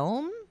on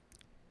film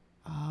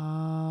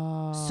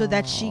so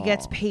that she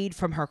gets paid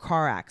from her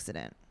car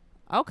accident.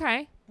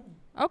 Okay.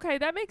 Okay,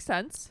 that makes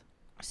sense.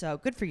 So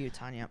good for you,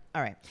 Tanya.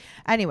 All right.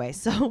 Anyway,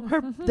 so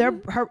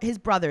his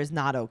brother is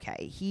not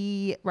okay.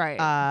 He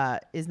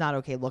is not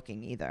okay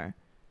looking either.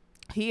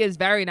 He is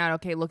very not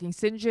okay looking.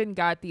 Sinjin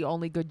got the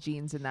only good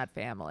genes in that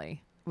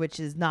family. Which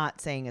is not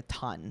saying a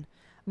ton.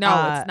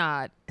 No, it's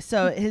not.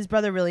 So his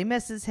brother really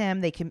misses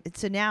him.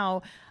 So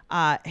now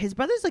his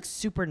brother's like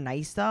super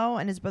nice though.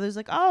 And his brother's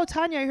like, oh,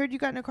 Tanya, I heard you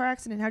got in a car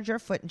accident. How'd your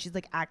foot? And she's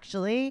like,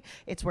 actually,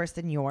 it's worse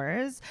than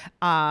yours.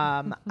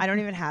 I don't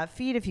even have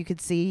feet, if you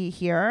could see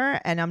here.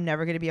 And I'm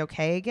never going to be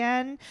okay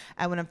again.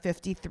 And when I'm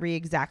 53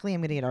 exactly,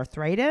 I'm going to get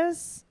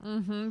arthritis.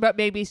 But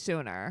maybe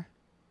sooner.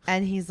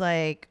 And he's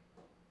like,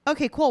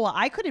 okay, cool. Well,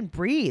 I couldn't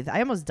breathe. I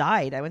almost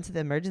died. I went to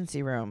the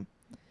emergency room.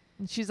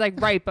 And she's like,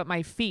 right, but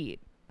my feet.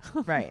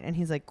 Right. And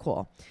he's like,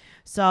 cool.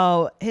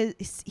 So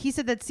he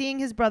said that seeing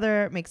his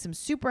brother makes him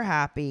super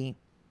happy.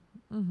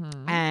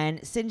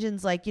 And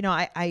Sinjin's like,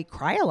 I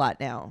cry a lot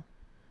now.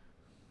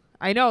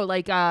 I know,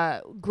 like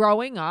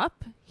growing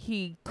up,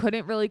 he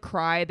couldn't really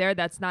cry there.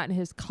 That's not in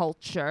his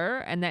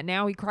culture. And that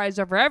now he cries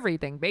over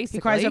everything, basically.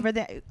 He cries over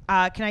the...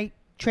 can I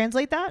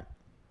translate that?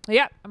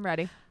 Yeah, I'm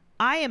ready.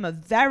 I am a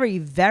very,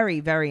 very,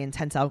 very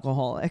intense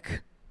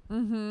alcoholic.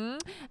 And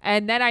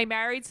then I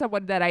married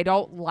someone that I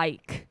don't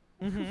like.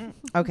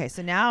 Okay,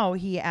 so now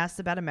he asks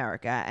about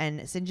America,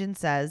 and Sinjin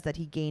says that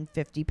he gained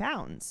 50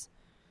 pounds.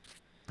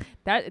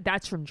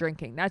 That's from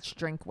drinking. That's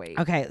drink weight.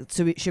 Okay,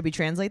 so should we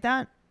translate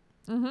that?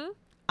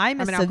 I'm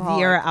a an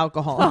severe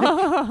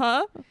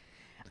alcoholic.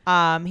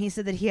 He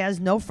said that he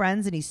has no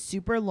friends and he's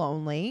super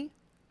lonely.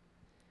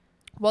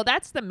 Well,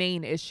 that's the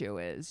main issue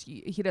is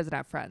he doesn't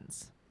have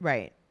friends.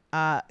 Right.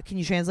 Can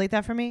you translate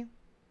that for me?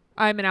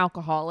 I'm an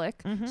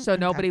alcoholic, so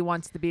nobody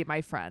wants to be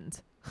my friend.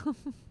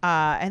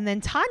 And then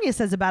Tanya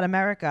says about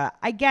America,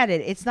 I get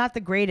it. It's not the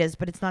greatest,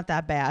 but it's not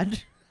that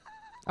bad.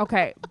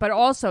 Okay, but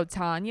also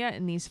Tanya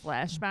in these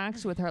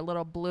flashbacks with her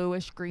little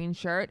bluish green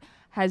shirt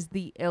has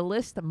the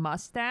illest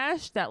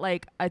mustache that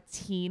like a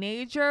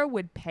teenager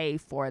would pay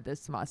for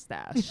this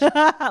mustache.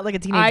 Like a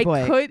teenage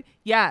boy.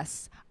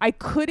 I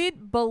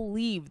couldn't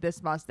believe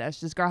this mustache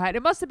this girl had.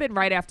 It must have been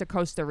right after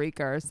Costa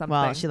Rica or something.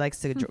 Well, she likes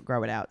to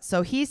grow it out.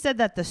 So he said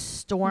that the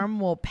storm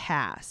will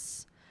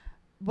pass.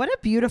 What a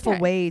beautiful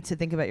way to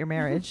think about your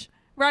marriage.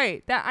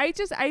 Right. That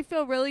I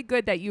feel really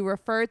good that you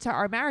refer to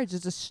our marriage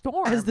as a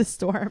storm. As the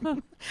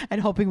storm.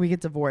 And hoping we get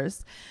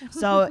divorced.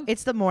 So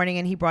it's the morning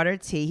and he brought her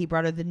tea. He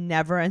brought her the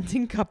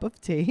never-ending cup of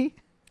tea.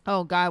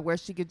 Oh, God, where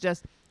she could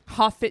just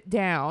huff it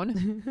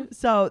down.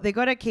 So they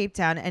go to Cape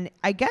Town, and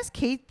I guess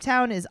Cape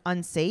Town is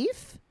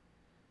unsafe.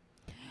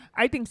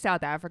 I think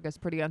South Africa is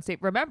pretty unsafe.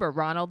 Remember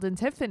Ronald and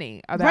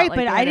Tiffany about right, like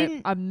but I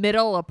didn't a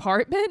middle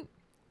apartment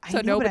so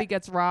nobody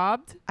gets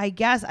robbed. I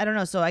guess I don't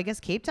know. So I guess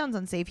Cape Town's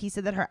unsafe. He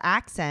said that her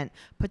accent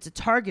puts a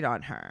target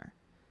on her.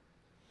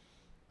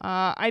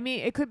 I mean,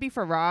 it could be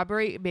for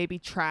robbery, maybe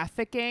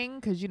trafficking,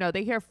 because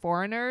they hear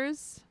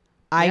foreigners.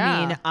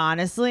 I mean,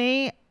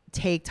 honestly,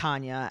 take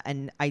Tanya,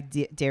 and I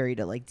dare you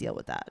to like deal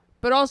with that.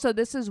 But also,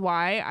 this is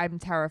why I'm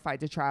terrified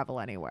to travel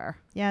anywhere.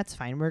 Yeah, it's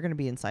fine. We're gonna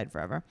be inside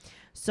forever.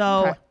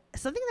 So.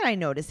 Something that I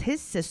noticed,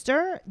 his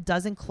sister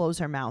doesn't close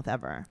her mouth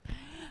ever.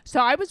 So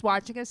I was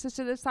watching his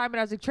sister this time and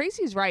I was like,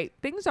 Tracy's right.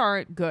 Things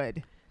aren't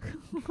good.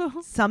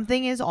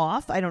 Something is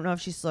off. I don't know if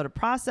she's slow to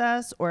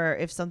process or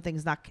if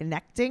something's not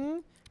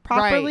connecting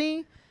properly.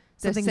 Right.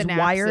 Something's the synapses,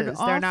 wired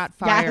off. They're not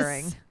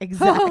firing. Yes,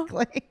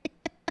 exactly.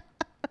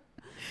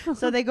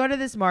 So they go to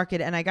this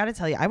market and I got to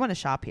tell you, I want to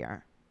shop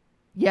here.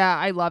 Yeah,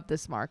 I love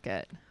this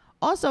market.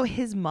 Also,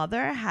 his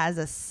mother has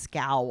a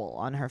scowl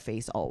on her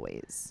face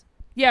always.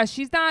 Yeah,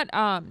 she's not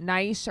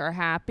nice or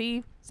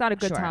happy. It's not a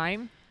good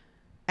time.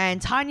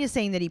 And Tanya's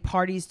saying that he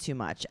parties too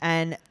much.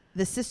 And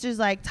the sister's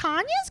like,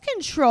 Tanya's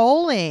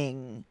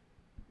controlling.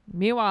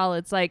 Meanwhile,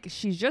 it's like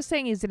she's just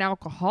saying he's an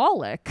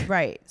alcoholic.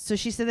 Right. So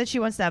she said that she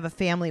wants to have a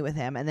family with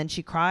him. And then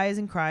she cries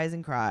and cries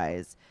and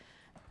cries.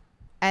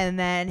 And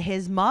then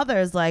his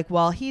mother's like,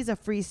 well, he's a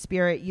free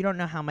spirit. You don't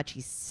know how much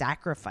he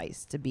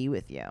sacrificed to be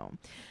with you.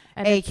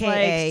 And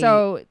AKA, it's like,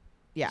 so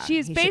yeah,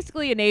 she's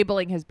basically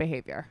enabling his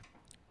behavior.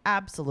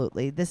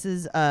 Absolutely. This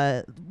is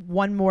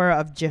one more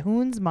of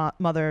Jehoon's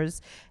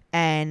mothers,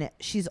 and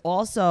she's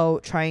also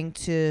trying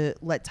to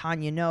let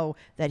Tanya know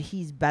that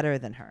he's better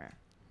than her.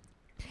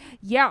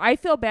 Yeah, I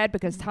feel bad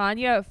because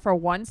Tanya, for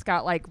once,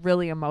 got like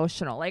really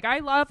emotional. Like, I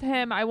love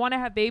him. I want to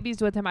have babies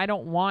with him. I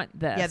don't want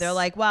this. Yeah, they're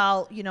like,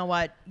 well, you know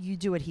what? You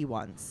do what he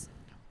wants.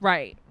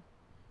 Right.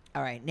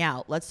 All right.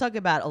 Now, let's talk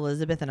about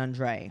Elizabeth and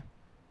Andre.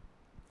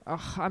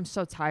 Oh, I'm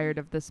so tired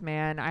of this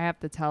man. I have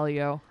to tell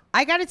you.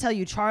 I got to tell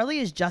you, Charlie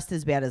is just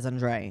as bad as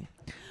Andre.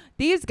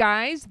 These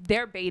guys,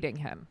 they're baiting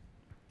him.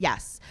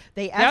 Yes.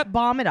 They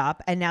F-bomb it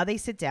up, and now they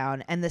sit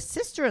down, and the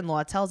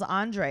sister-in-law tells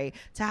Andre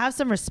to have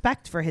some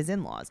respect for his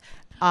in-laws.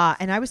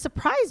 And I was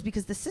surprised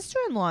because the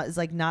sister-in-law is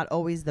like not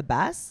always the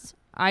best.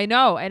 I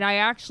know. And I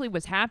actually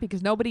was happy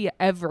because nobody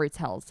ever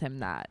tells him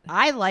that.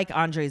 I like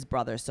Andre's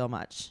brother so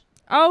much.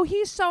 Oh,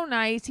 he's so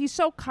nice. He's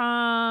so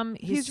calm.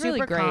 He's super really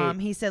great. calm.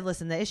 He said,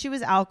 listen, the issue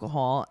is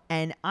alcohol.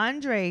 And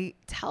Andre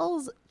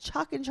tells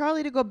Chuck and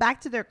Charlie to go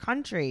back to their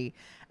country.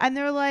 And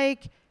they're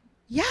like,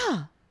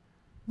 yeah,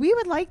 we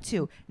would like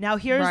to. Now,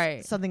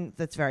 here's something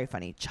that's very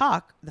funny.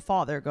 Chuck, the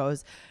father,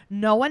 goes,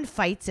 no one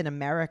fights in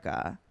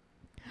America.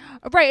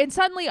 Right. And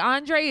suddenly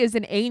Andre is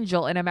an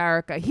angel in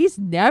America. He's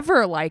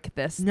never like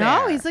this.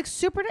 No, he's like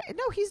super.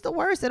 No, he's the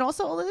worst. And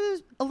also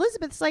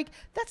Elizabeth's like,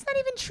 that's not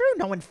even true.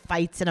 No one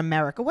fights in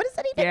America. What does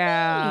that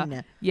even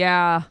mean?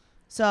 Yeah.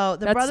 So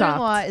the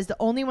brother-in-law is the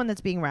only one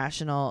that's being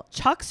rational.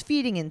 Chuck's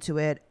feeding into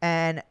it.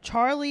 And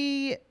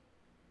Charlie,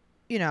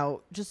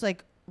 just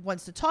like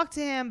wants to talk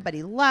to him, but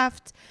he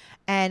left.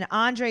 And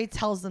Andre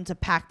tells them to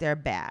pack their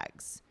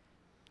bags.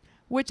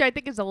 Which I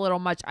think is a little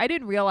much. I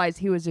didn't realize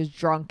he was as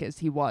drunk as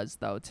he was,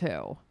 though,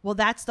 too. Well,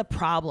 that's the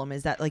problem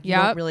is that, like, you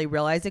don't really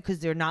realize it because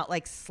they're not,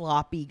 like,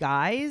 sloppy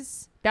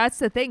guys. That's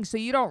the thing. So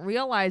you don't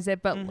realize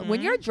it. But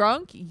when you're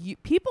drunk,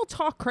 people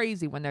talk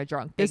crazy when they're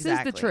drunk. This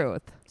is the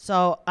truth.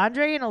 So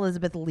Andre and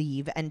Elizabeth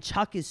leave, and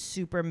Chuck is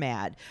super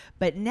mad.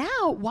 But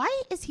now,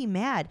 why is he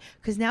mad?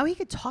 Because now he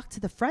could talk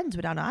to the friends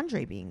without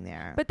Andre being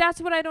there. But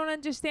that's what I don't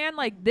understand.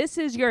 Like, this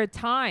is your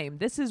time.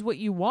 This is what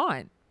you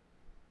want.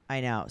 I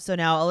know. So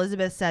now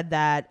Elizabeth said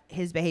that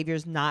his behavior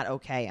is not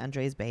okay,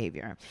 Andre's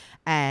behavior.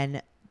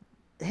 And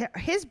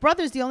his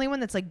brother's the only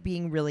one that's like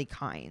being really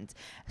kind.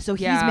 So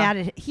he's mad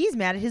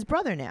at his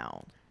brother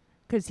now.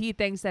 Because he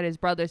thinks that his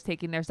brother's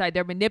taking their side.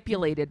 They're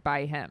manipulated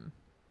by him.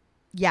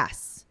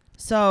 Yes.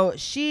 So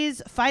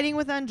she's fighting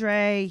with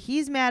Andre.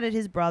 He's mad at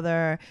his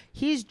brother.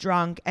 He's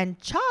drunk.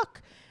 And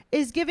Chuck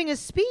is giving a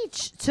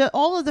speech to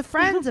all of the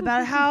friends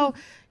about how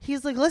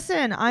he's like,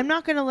 listen, I'm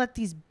not going to let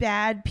these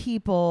bad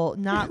people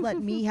not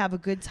let me have a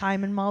good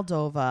time in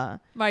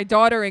Moldova. My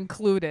daughter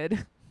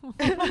included.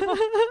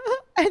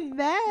 And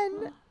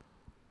then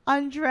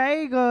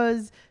Andre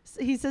goes,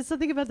 he says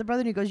something about the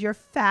brother and he goes, your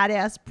fat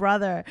ass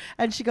brother.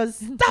 And she goes,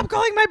 stop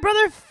calling my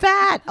brother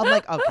fat. I'm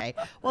like, okay,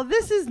 well,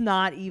 this is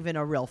not even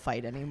a real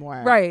fight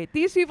anymore. Right.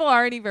 These people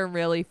aren't even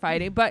really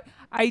fighting. But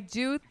I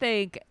do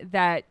think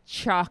that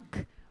Chuck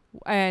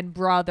and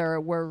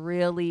brother were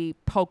really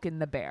poking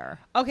the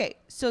bear. Okay,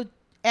 so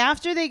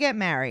after they get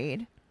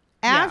married,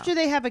 after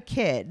they have a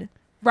kid,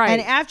 right,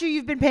 and after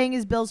you've been paying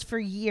his bills for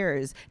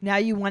years, now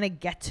you want to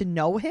get to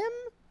know him?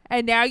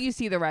 And now you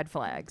see the red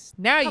flags.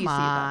 Now you see them. Come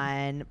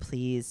on,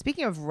 please.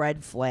 Speaking of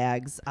red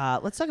flags,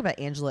 let's talk about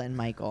Angela and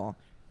Michael.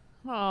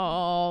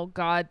 Oh,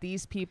 God,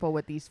 these people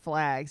with these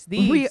flags.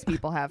 These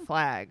people have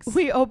flags.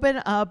 We open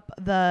up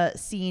the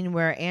scene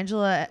where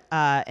Angela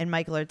and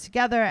Michael are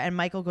together, and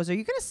Michael goes, are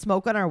you going to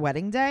smoke on our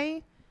wedding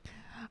day?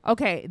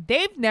 Okay,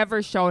 they've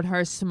never shown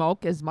her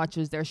smoke as much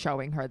as they're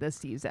showing her this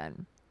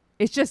season.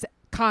 It's just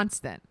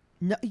constant.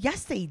 No,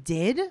 yes, they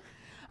did.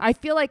 I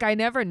feel like I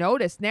never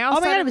noticed. Now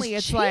suddenly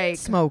it's like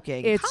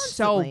smoking. It's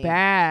constantly. so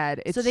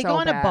bad. It's so they go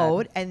on bad. a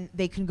boat, and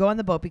they can go on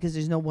the boat because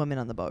there's no women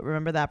on the boat.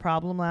 Remember that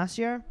problem last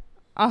year?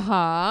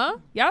 Uh-huh.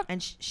 Yep.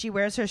 And she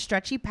wears her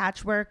stretchy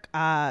patchwork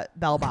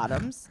bell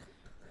bottoms.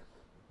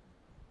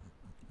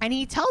 And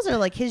he tells her,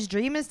 like, his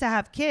dream is to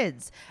have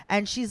kids.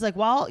 And she's like,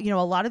 well,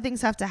 a lot of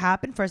things have to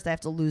happen. First, I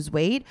have to lose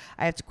weight.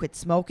 I have to quit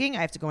smoking.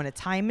 I have to go in a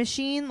time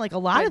machine. Like, a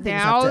lot of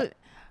things have to...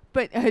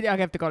 But I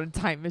have to go to the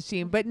time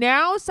machine. But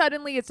now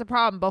suddenly it's a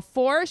problem.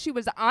 Before she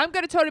was, I'm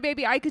going to tote a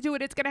baby. I could do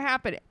it. It's going to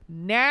happen.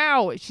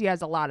 Now she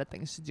has a lot of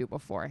things to do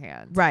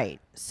beforehand. Right.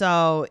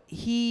 So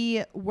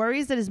he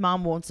worries that his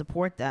mom won't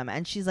support them.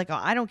 And she's like, oh,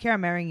 I don't care. I'm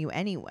marrying you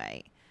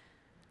anyway.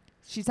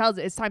 She tells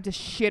it it's time to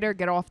shit or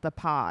get off the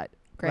pot.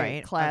 Great.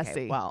 Right. Classy.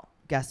 Okay, well,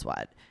 guess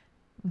what?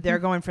 They're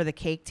going for the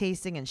cake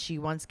tasting and she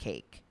wants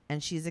cake.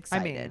 And she's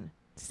excited. I mean,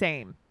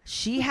 same.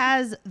 She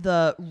has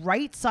the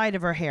right side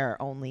of her hair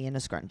only in a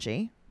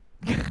scrunchie.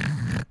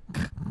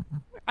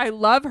 I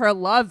love her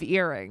love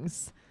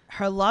earrings.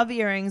 Her love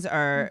earrings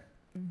are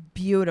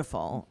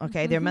beautiful.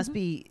 Okay, there must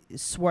be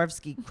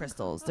Swarovski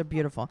crystals. They're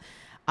beautiful.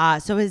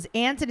 So his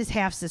aunt and his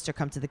half sister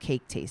come to the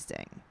cake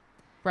tasting.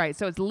 Right.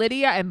 So it's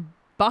Lydia and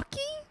Bucky.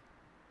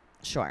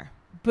 Sure.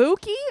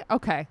 Buki.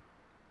 Okay.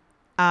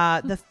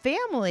 The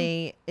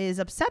family is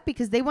upset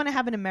because they want to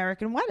have an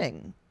American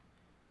wedding.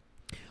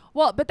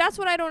 Well, but that's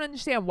what I don't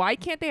understand. Why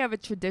can't they have a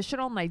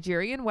traditional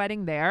Nigerian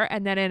wedding there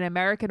and then an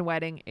American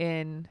wedding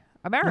in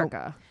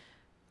America? Nope.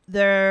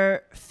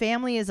 Their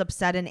family is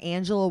upset and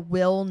Angela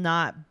will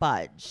not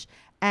budge.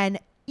 And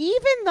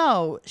even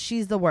though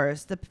she's the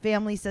worst, the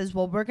family says,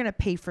 well, we're going to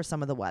pay for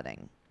some of the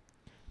wedding.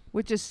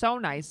 Which is so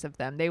nice of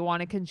them. They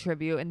want to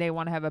contribute and they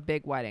want to have a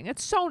big wedding.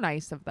 It's so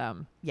nice of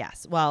them.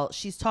 Yes. Well,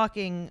 she's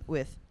talking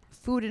with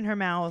food in her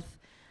mouth.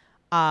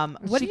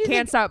 She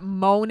can't stop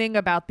moaning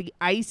about the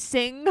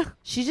icing.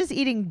 She's just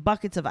eating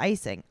buckets of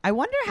icing. I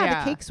wonder how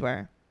the cakes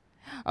were.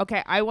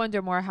 Okay, I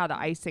wonder more how the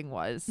icing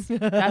was.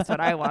 That's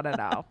what I want to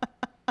know.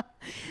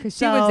 Because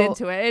she was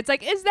into it. It's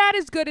like, is that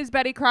as good as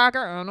Betty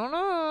Crocker? I don't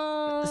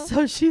know.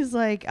 So she's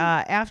like,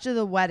 after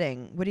the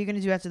wedding, what are you going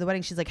to do after the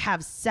wedding? She's like,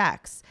 have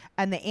sex.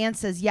 And the aunt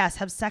says, yes,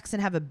 have sex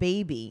and have a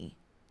baby.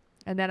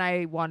 And then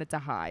I wanted to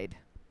hide.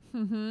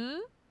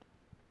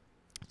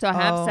 So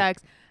have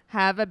sex,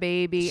 have a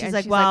baby. She's and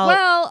like, she's well- like,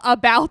 well,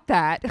 about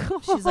that.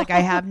 She's like, I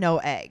have no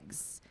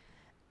eggs.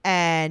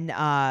 And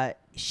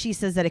she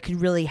says that it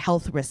could really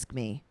health risk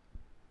me.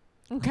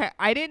 Okay,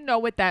 I didn't know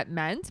what that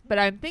meant, but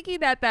I'm thinking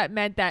that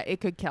meant that it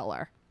could kill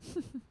her.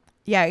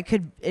 Yeah, it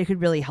could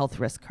really health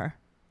risk her.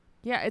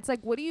 Yeah, it's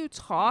like, what are you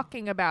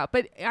talking about?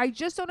 But I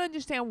just don't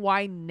understand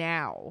why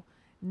now.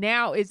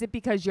 Now, is it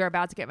because you're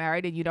about to get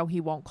married and you know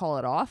he won't call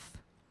it off?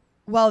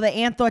 Well, the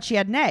aunt thought she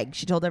had an egg.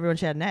 She told everyone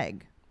she had an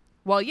egg.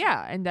 Well,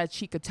 yeah, and that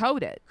she could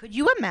tote it. Could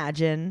you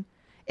imagine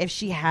if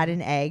she had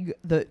an egg,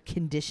 the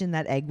condition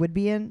that egg would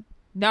be in?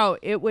 No,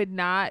 it would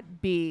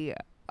not be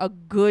a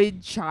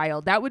good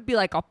child. That would be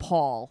like a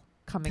Paul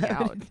coming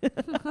out.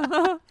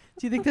 Do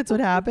you think that's what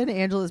happened?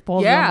 Angela's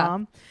Paul's real Yeah.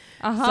 mom.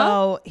 Uh-huh.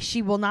 So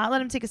she will not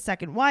let him take a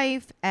second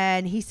wife.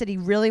 And he said he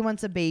really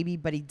wants a baby,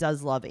 but he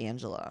does love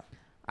Angela.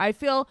 I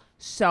feel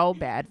so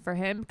bad for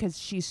him because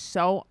she's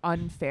so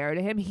unfair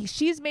to him.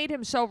 She's made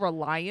him so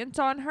reliant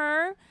on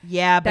her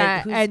Yeah,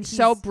 but and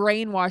so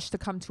brainwashed to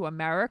come to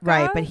America.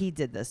 right. But he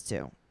did this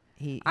too.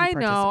 He I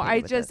know, I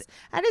participated with just- this.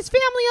 And his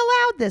family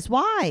allowed this.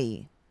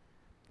 Why?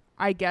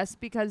 I guess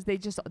because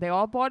they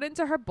all bought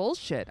into her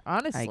bullshit,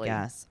 honestly. I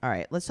guess. All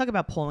right, let's talk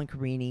about Paul and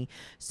Carini.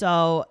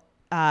 So,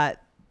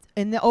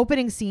 in the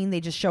opening scene, they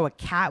just show a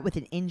cat with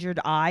an injured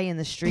eye in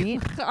the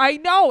street. I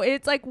know.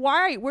 It's like,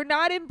 why? We're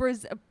not in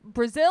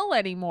Brazil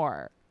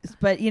anymore.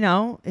 But,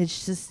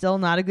 it's just still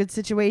not a good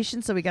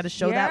situation. So we got to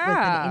show that with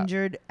Yeah. an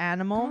injured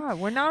animal. God,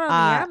 we're not on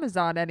the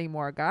Amazon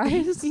anymore,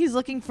 guys. He's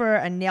looking for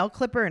a nail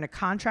clipper in a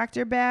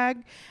contractor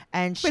bag.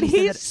 And But she said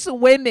he's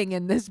swimming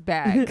in this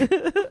bag.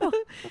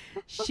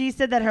 she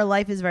said that her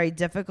life is very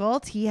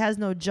difficult. He has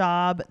no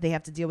job. They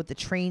have to deal with the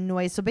train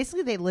noise. So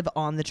basically they live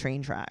on the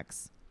train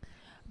tracks.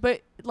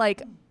 But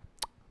like,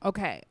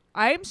 okay,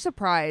 I'm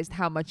surprised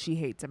how much she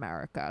hates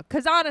America.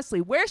 Because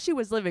honestly, where she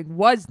was living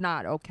was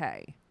not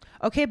okay.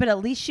 Okay, but at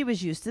least she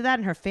was used to that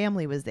and her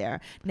family was there.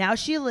 Now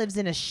she lives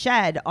in a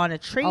shed on a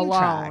train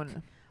Alone.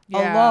 track.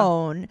 Yeah.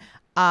 Alone.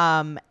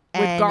 With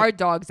And- guard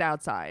dogs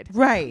outside.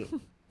 Right.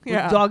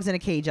 Yeah. With dogs in a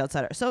cage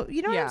outside her. So,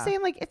 you know what Yeah. I'm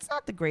saying? Like, it's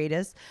not the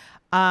greatest.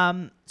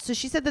 So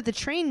she said that the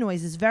train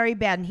noise is very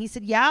bad. And he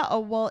said, yeah, oh,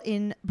 well,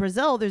 in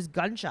Brazil, there's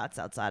gunshots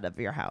outside of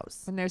your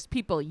house. And there's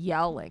people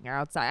yelling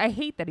outside. I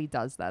hate that he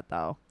does that,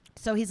 though.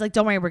 So he's like,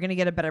 don't worry, we're going to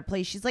get a better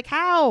place. She's like,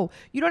 how?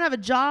 You don't have a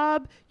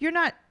job? You're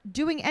not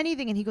doing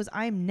anything. And he goes,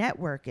 I'm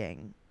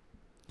networking.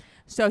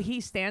 So he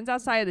stands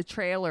outside of the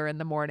trailer in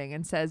the morning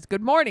and says,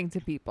 good morning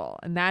to people.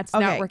 And that's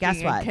Okay, networking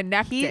guess what? and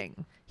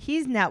connecting.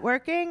 He's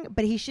networking,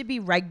 but he should be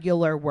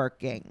regular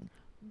working.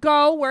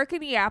 Go work in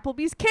the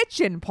Applebee's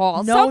kitchen,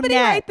 Paul. No Somebody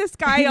net. write this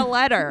guy a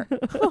letter.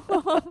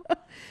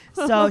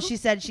 So she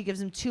said she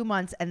gives him 2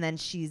 months and then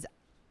she's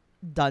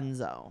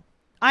donezo.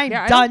 I'm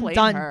Yeah, I don't blame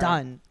done, her.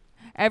 done.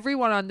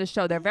 Everyone on the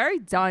show, they're very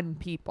done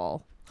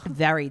people.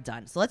 Very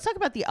done. So let's talk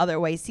about The Other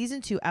Way,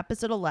 season 2,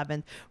 episode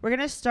 11. We're going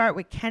to start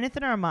with Kenneth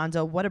and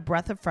Armando. What a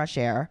breath of fresh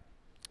air.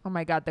 Oh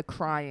my God, the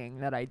crying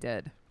that I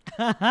did.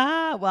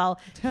 Well,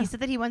 he said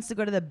that he wants to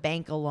go to the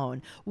bank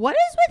alone. What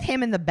is with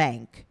him in the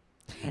bank?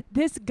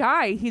 This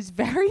guy, he's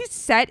very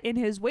set in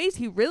his ways.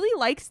 He really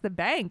likes the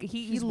bank.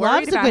 He's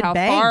loves worried a about good how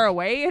bank. far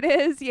away it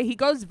is. Yeah, he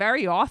goes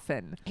very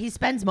often. He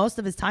spends most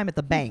of his time at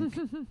the bank.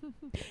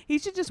 He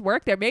should just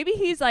work there. Maybe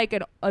he's like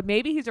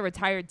maybe he's a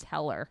retired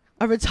teller.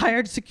 A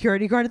retired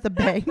security guard at the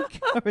bank.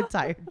 A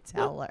retired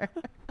teller.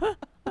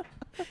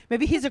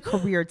 Maybe he's a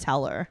career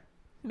teller.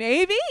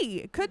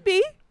 Maybe. Could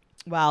be.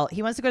 Well,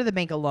 he wants to go to the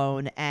bank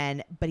alone,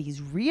 but he's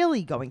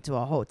really going to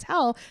a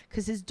hotel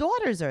because his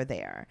daughters are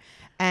there,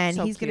 and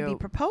So he's going to be cute.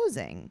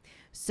 proposing.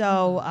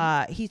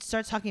 So he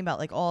starts talking about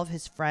like all of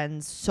his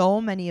friends.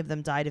 So many of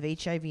them died of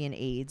HIV and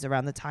AIDS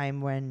around the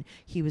time when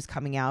he was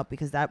coming out,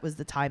 because that was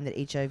the time that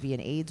HIV and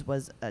AIDS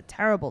was a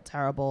terrible,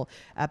 terrible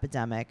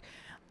epidemic.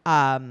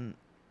 And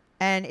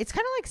it's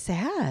kind of like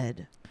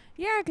sad.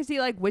 Yeah, because he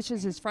like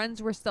wishes his friends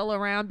were still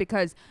around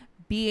because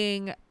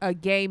being a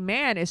gay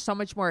man is so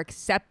much more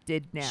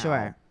accepted now.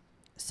 Sure.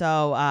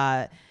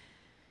 So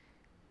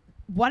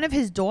one of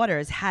his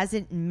daughters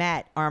hasn't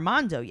met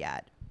Armando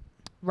yet.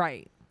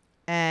 Right.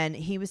 And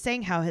he was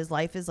saying how his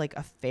life is like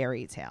a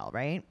fairy tale,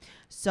 right?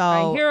 So,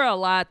 I hear a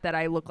lot that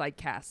I look like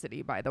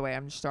Cassidy, by the way.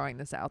 I'm just throwing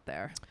this out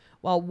there.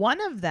 well, one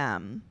of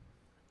them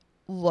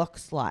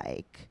looks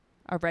like,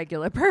 A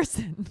regular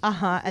person.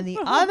 and the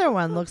other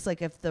one looks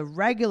like if the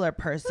regular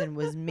person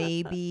was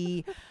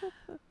maybe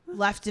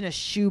left in a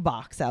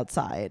shoebox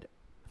outside.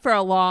 For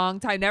a long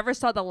time. Never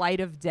saw the light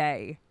of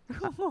day.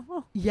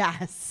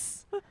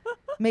 Yes.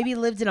 Maybe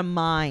lived in a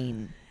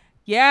mine.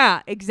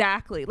 Yeah,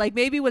 exactly. Like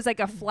maybe was like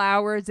a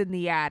flowers in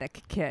the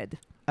attic kid.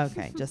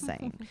 Okay, just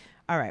saying.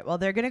 All right. Well,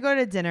 they're going to go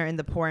to dinner in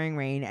the pouring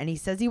rain, and he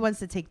says he wants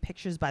to take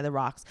pictures by the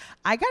rocks.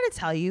 I got to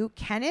tell you,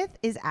 Kenneth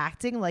is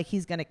acting like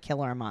he's going to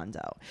kill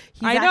Armando.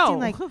 He's I acting know.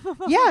 like,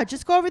 yeah,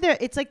 just go over there.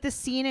 It's like the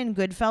scene in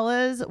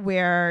Goodfellas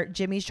where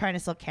Jimmy's trying to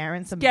sell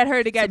Karen some Get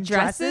her to get some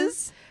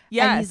dresses.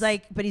 Yes. And he's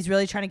like, but he's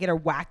really trying to get her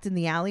whacked in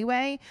the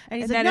alleyway.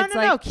 And he's And like, then no, it's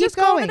no, like, no, keep just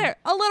going. go over there.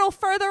 A little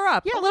further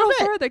up. Yeah, a little bit.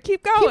 further.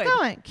 Keep going. Keep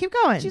going. Keep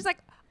going. She's like,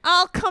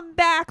 I'll come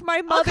back. My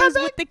come mother's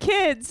back. with the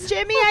kids.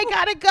 Jimmy, I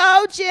got to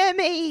go,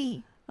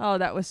 Jimmy. Oh,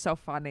 that was so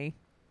funny.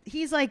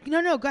 He's like,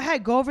 no, go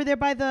ahead. Go over there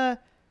by the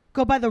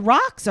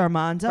rocks,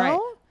 Armando. Right.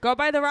 Go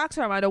by the rocks,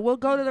 Armando. We'll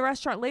go to the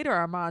restaurant later,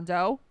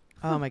 Armando.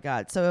 Oh, my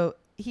God. So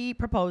he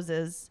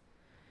proposes.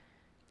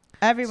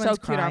 Everyone's So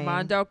cute. crying.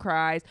 Armando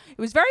cries.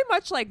 It was very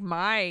much like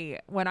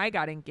when I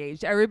got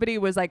engaged. Everybody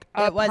was like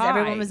up It was. high.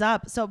 Everyone was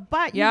up. So,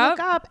 but you Yep. look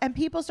up and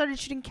people started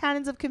shooting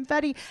cannons of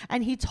confetti.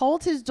 And he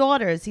told his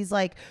daughters, he's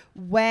like,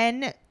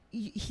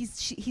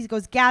 he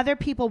goes, gather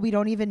people we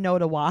don't even know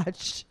to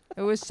watch.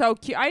 It was so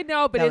cute. I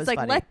know, but That it's was like,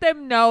 funny. let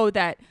them know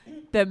that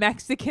the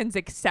Mexicans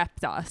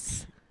accept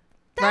us.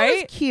 That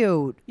Right? was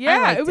cute. I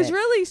Yeah, liked it was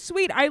really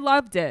sweet. I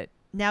loved it.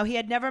 Now, he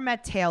had never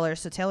met Taylor,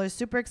 so Taylor's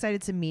super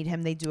excited to meet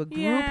him. They do a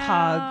group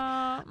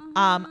hug.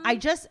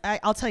 Yeah.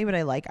 I'll tell you what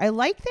I like. I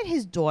like that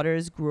his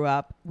daughters grew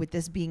up with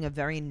this being a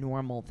very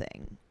normal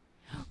thing.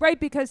 Right,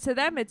 because to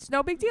them, it's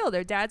no big deal.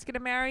 Their dad's going to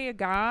marry a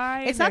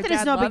guy. It's and not their that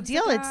it's dad no big loves the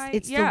deal. guy.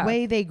 It's Yeah. the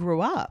way they grew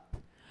up.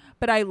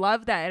 But I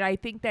love that. And I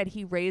think that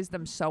he raised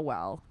them so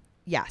well.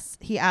 Yes,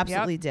 he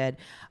absolutely did.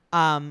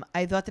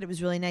 I thought that it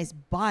was really nice,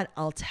 but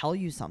I'll tell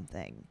you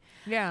something.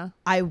 Yeah.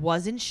 I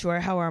wasn't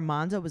sure how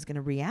Armando was going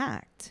to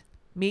react.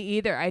 Me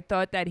either. I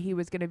thought that he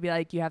was going to be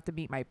like, you have to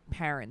meet my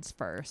parents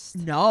first.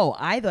 No,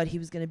 I thought he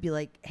was going to be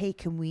like, hey,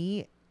 can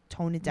we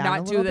tone it down a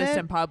Not little do this bit?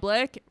 in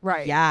public.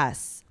 Right.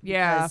 Yes.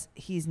 Yeah. Because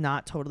he's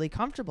not totally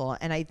comfortable.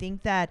 And I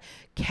think that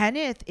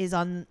Kenneth is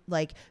on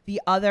like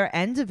the other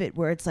end of it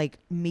where it's like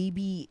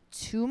maybe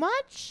too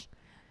much.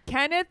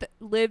 Kenneth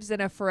lives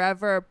in a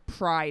forever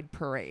pride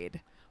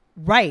parade.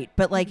 Right.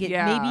 But like it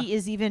Yeah. maybe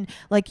is even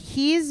like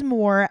he's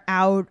more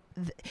out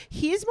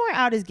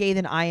as gay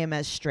than I am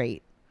as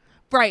straight.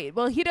 Right.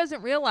 Well, he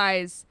doesn't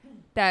realize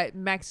that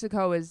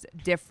Mexico is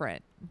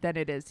different than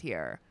it is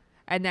here.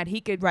 And that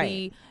he could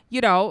Right.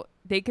 be,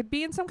 they could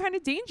be in some kind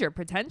of danger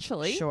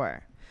potentially.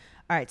 Sure.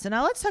 All right. So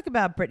now let's talk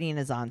about Brittany and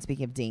Azan.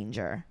 Speaking of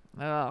danger.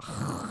 Ugh.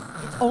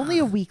 Only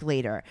a week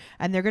later,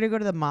 and they're going to go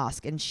to the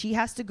mosque, and she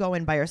has to go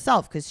in by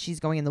herself because she's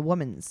going in the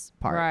woman's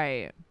part.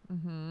 Right.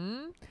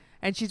 Mm-hmm.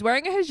 And she's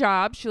wearing a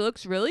hijab. She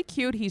looks really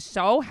cute. He's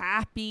so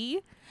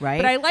happy. Right.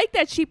 But I like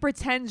that she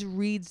pretends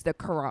reads the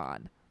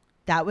Quran.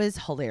 That was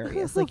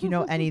hilarious. Like,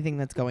 anything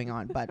that's going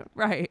on. But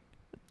Right.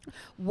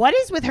 what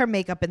is with her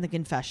makeup in the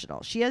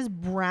confessional? She has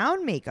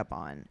brown makeup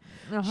on.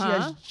 Uh-huh. She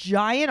has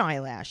giant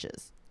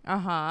eyelashes.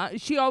 Uh-huh.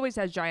 She always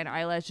has giant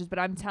eyelashes, but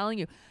I'm telling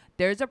you,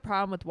 there's a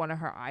problem with one of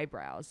her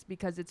eyebrows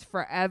because it's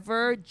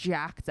forever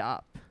jacked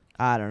up.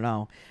 I don't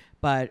know.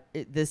 But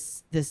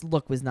this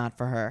look was not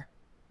for her.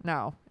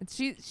 No.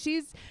 She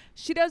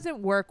doesn't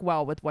work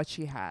well with what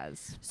she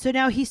has. So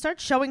now he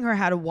starts showing her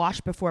how to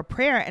wash before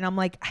prayer. And I'm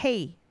like,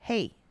 hey,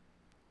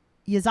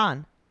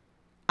 Yazan,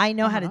 I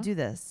know how to Uh-huh. do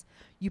this.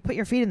 You put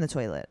your feet in the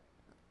toilet.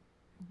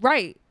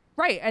 Right.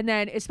 Right. And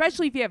then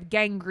especially if you have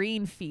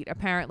gangrene feet,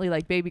 apparently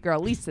like baby girl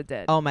Lisa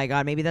did. Oh my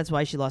God, maybe that's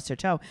why she lost her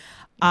toe.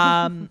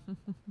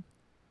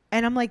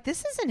 And I'm like,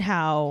 this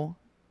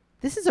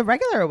is a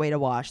regular way to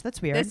wash.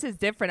 That's weird. This is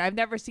different. I've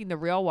never seen the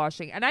real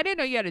washing. And I didn't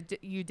know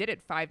you did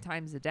it 5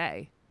 times a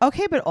day.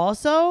 Okay, but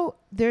also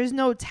there's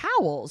no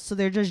towels, so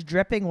they're just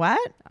dripping wet.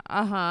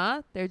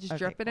 Uh-huh. They're just Okay,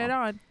 dripping it well,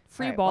 on.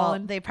 Free Right, well,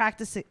 balling. they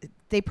practice it.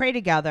 They pray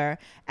together,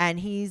 and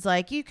he's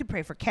like, you could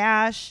pray for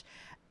Cash.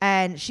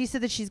 And she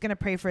said that she's going to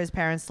pray for his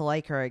parents to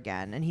like her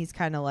again. And he's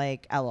kind of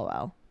like,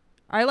 LOL.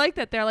 I like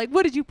that they're like,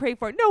 what did you pray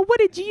for? No, what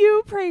did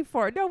you pray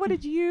for? No, what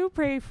did you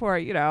pray for?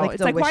 Like It's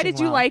the like, why wishing did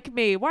you well. like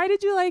me? Why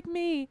did you like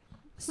me?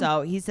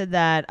 So he said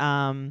that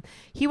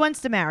he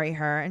wants to marry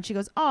her. And she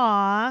goes,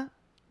 aw.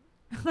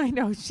 I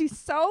know. She's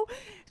so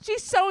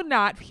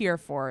not here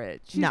for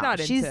it. She's not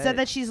into she said it.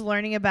 that she's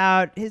learning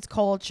about his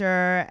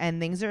culture and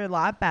things are a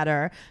lot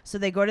better. So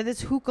they go to this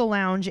hookah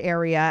lounge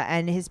area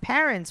and his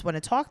parents want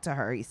to talk to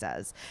her, he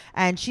says.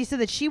 And she said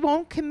that she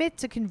won't commit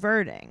to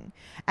converting.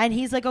 And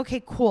he's like,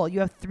 okay, cool. You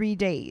have 3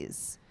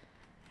 days.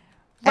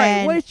 Right,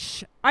 And-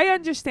 which I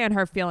understand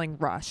her feeling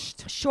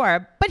rushed.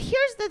 Sure. But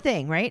here's the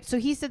thing, right? So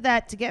he said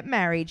that to get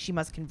married, she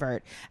must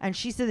convert. And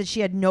she said that she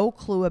had no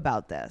clue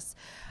about this.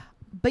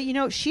 But,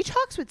 she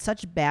talks with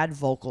such bad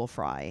vocal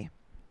fry.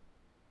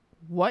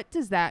 What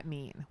does that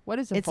mean? What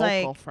is a It's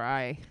vocal like-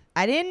 fry?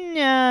 I didn't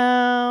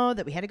know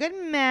that we had to get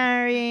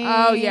married.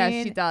 Oh, yeah,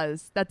 she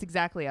does. That's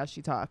exactly how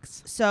she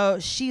talks. So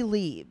she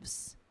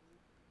leaves.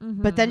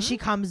 But then she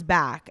comes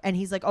back and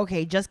he's like,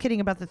 okay, just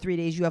kidding about the 3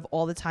 days. You have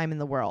all the time in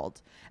the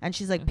world. And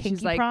she's like, pinky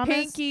She's like, promise?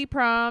 pinky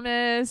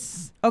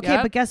promise. Okay,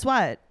 Yep. but guess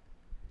what?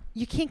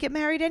 You can't get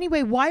married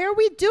anyway. Why are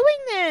we doing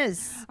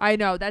this? I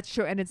know, that's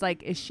true. And it's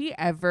like, is she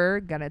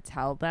ever going to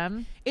tell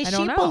them? Is I she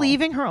don't know.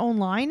 believing her own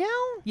lie now?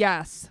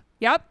 Yes.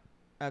 Yep.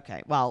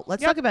 Okay, well,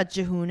 let's Yep. talk about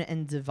Jehoon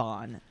and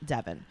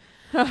Devin.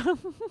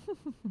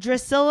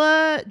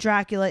 Drusilla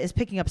Dracula is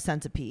picking up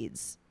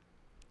centipedes.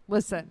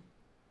 Listen,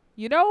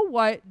 you know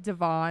what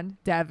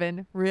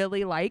Devin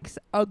really likes?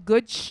 A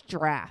good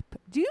strap.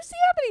 Do you see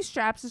how many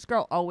straps this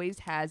girl always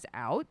has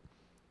out?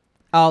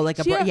 Oh, like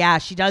She- yeah,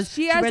 she does.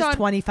 she She has wears on-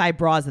 25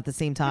 bras at the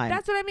same time.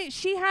 That's what I mean.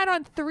 She had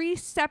on 3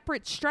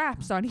 separate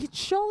straps on each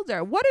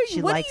shoulder. What do She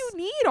you likes-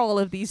 need all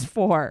of these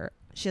for?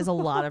 She has a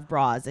lot of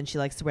bras, and she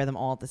likes to wear them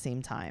all at the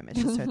same time.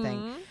 It's just her thing.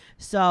 Mhm.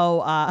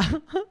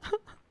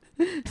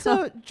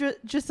 So,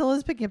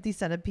 Drusilla's picking up these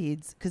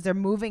centipedes because they're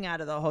moving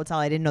out of the hotel.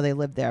 I didn't know they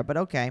lived there, but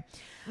okay.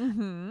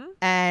 Mhm.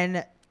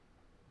 And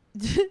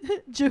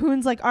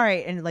Jehoon's like, all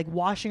right, and like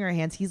washing her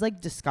hands. He's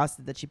like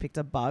disgusted that she picked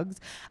up bugs.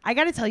 I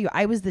got to tell you,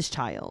 I was this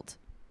child.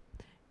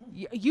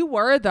 You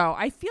were, though.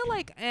 I feel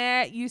like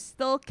you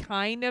still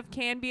kind of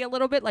can be a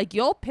little bit. Like,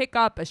 you'll pick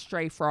up a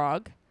stray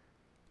frog.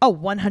 Oh,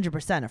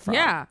 100% a frog.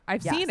 Yeah,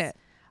 I've Yes. seen it.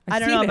 I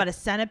don't know about a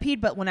centipede,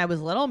 but when I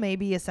was little,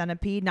 maybe a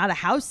centipede. Not a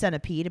house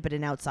centipede, but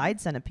an outside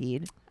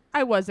centipede.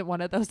 I wasn't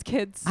one of those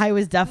kids. I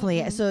was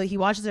definitely. So he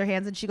washes her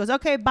hands and she goes,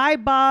 okay, bye,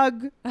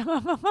 bug.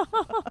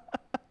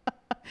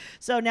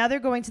 So now they're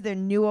going to their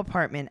new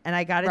apartment. And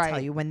I got to tell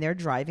Right. you, when they're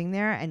driving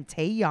there and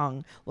Tae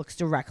Young looks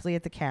directly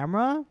at the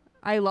camera,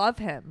 I love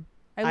him.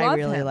 I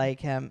really him. like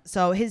him.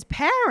 So his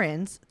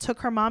parents took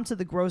her mom to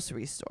the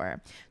grocery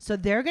store. So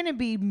they're going to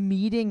be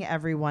meeting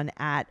everyone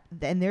and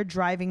they're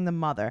driving the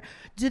mother.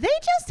 Do they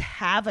just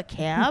have a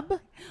cab?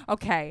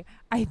 Okay,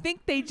 I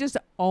think they just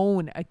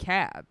own a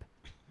cab.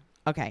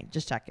 Okay,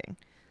 just checking.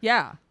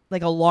 Yeah.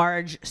 Like a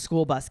large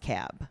school bus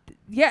cab.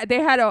 Yeah, they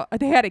had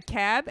a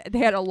cab, they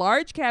had a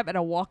large cab and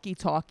a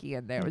walkie-talkie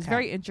in there. It was a Okay.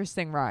 very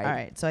interesting ride. All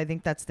right, so I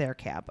think that's their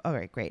cab. All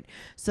right, great.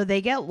 So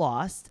they get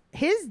lost.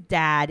 His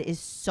dad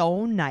is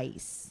so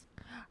nice.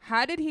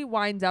 How did he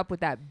wind up with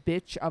that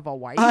bitch of a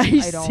wife? I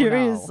don't know.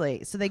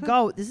 Seriously. So they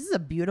go, this is a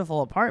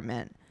beautiful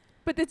apartment.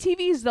 But the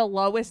TV is the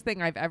lowest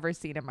thing I've ever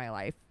seen in my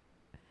life.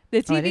 The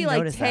Oh, I TV, didn't like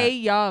notice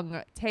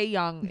Tae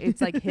Young, it's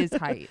like his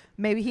height.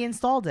 Maybe he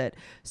installed it.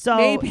 So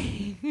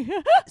Maybe.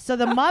 so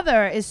the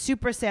mother is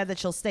super sad that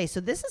she'll stay. So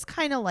this is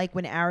kind of like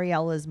when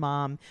Ariella's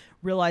mom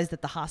realized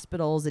that the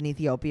hospitals in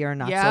Ethiopia are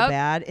not so Yep.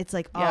 bad. It's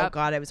like, oh Yep.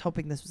 God, I was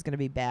hoping this was going to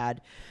be bad.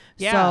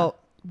 Yeah. So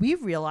we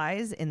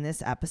realize in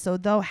this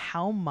episode, though,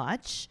 how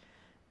much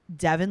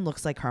Devin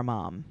looks like her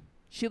mom.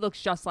 She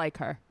looks just like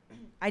her.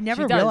 I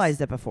never She does.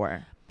 realized it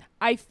before.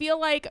 I feel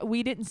like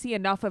we didn't see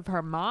enough of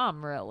her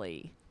mom,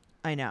 really.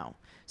 I know.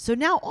 So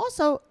now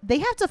also they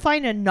have to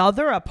find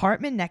another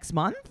apartment next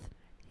month.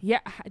 Yeah,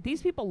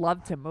 these people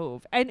love to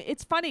move. And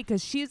it's funny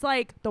because she's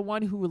like the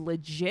one who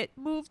legit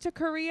moved to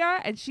Korea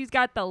and she's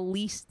got the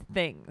least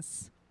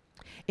things.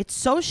 It's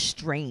so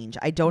strange.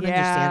 I don't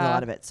understand a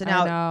lot of it. So I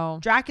now know.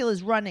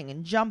 Dracula's running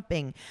and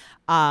jumping.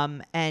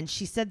 And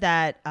she said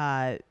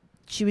that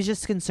she was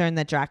just concerned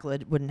that Dracula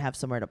wouldn't have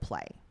somewhere to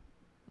play.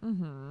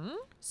 Mm-hmm.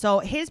 So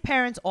his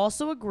parents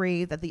also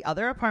agree that the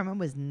other apartment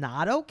was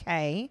not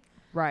okay.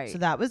 Right. So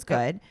that was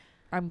good.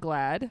 I'm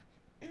glad.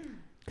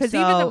 Because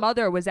even the So-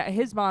 mother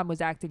his mom was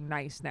acting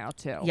nice now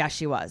too. Yeah,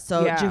 she was.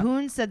 So Yeah.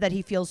 Jehoon said that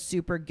he feels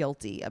super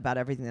guilty about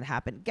everything that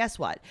happened. Guess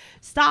what?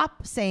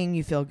 Stop saying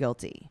you feel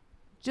guilty.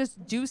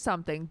 Just do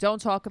something.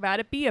 Don't talk about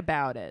it. Be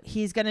about it.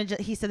 He's gonna.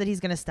 He said that he's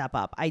gonna step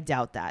up. I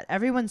doubt that.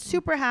 Everyone's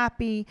super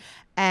happy,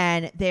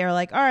 and they're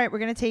like, "All right, we're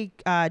gonna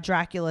take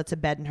Dracula to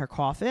bed in her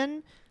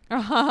coffin."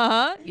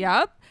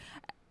 Yep.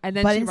 And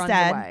then But she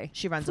instead, runs away.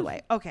 she runs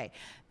away. Okay,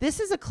 this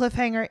is a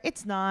cliffhanger.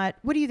 It's not.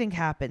 What do you think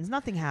happens?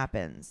 Nothing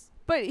happens.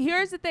 But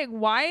here's the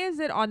thing. Why is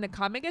it on the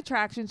coming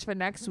attractions for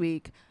next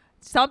week?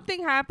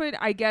 Something happened,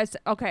 I guess.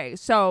 Okay,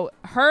 so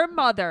her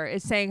mother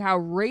is saying how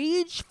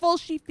rageful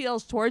she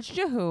feels towards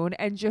Jehoon,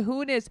 and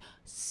Jehoon is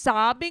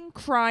sobbing,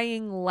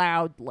 crying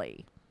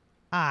loudly.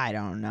 I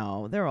don't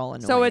know. They're all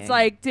annoying. So it's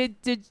like, did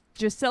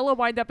Drusilla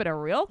wind up in a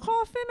real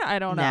coffin? I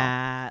don't know.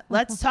 Nah.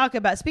 Let's talk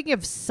about. Speaking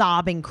of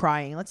sobbing,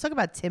 crying. Let's talk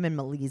about Tim and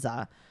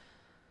Melisa.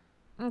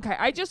 Okay,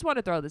 I just want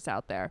to throw this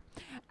out there.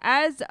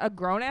 As a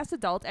grown-ass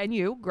adult, and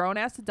you,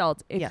 grown-ass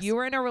adult, if Yes. you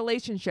were in a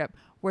relationship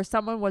where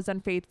someone was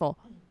unfaithful,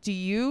 do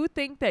you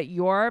think that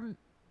your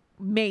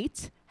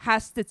mate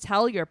has to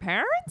tell your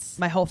parents?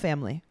 My whole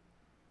family.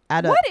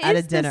 At What a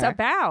is dinner. this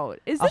about?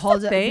 Is A this whole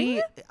a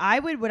thing?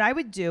 what I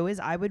would do is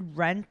I would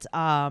rent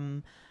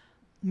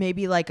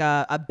maybe like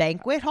a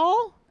banquet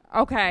hall.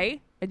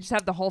 Okay, and just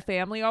have the whole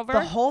family over?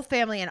 The whole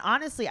family, and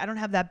honestly, I don't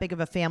have that big of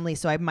a family,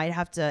 so I might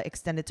have to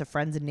extend it to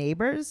friends and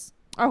neighbors.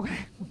 Okay.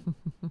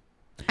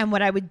 And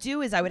what I would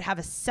do is I would have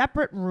a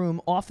separate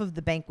room off of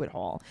the banquet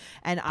hall,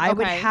 and I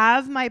would Okay.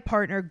 have my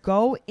partner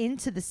go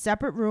into the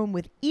separate room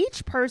with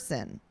each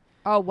person,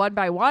 Oh, one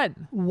by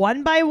one.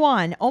 one by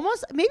one.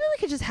 Almost, maybe we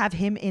could just have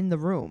him in the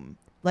room,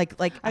 like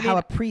I how mean-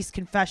 a priest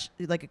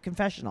like a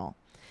confessional.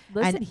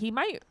 Listen, And- he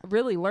might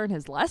really learn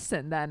his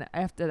lesson then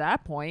after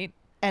that point.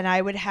 And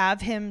I would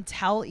have him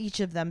tell each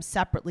of them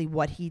separately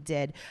what he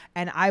did,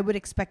 and I would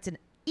expect an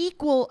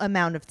equal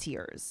amount of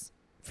tears.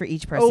 for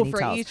each person Oh, he for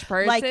tells. each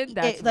person? Like,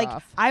 That's like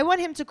rough. I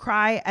want him to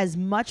cry as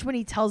much when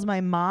he tells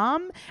my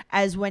mom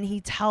as when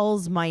he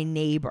tells my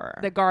neighbor.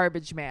 The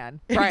garbage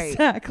man. Right.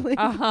 Exactly.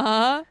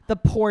 Uh-huh. The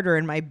porter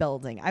in my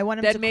building. I want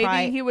him Then to maybe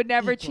cry. he would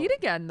never equally. cheat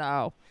again,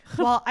 though.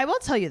 Well, I will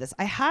tell you this.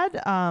 I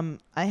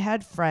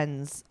had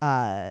friends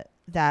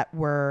that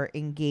were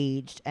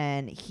engaged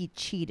and he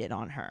cheated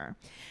on her.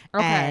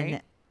 Okay.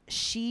 And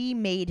she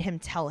made him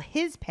tell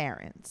his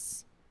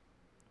parents.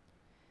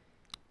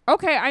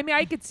 Okay, I mean,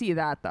 I could see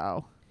that,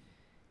 though.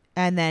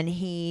 And then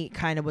he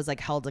kind of was like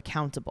held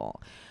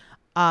accountable.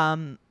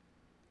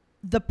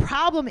 The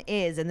problem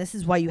is, and this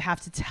is why you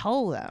have to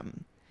tell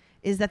them,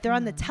 is that they're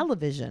on the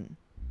television.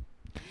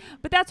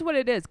 But that's what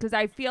it is, because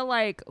I feel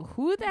like,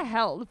 who the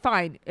hell?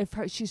 Fine, if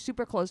she's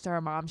super close to her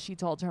mom, she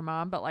told her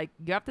mom, but like,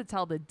 you have to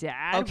tell the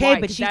dad. Okay, Why?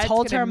 but 'Cause she that's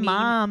told gonna her mean-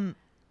 mom,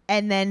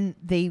 and then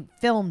they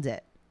filmed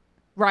it.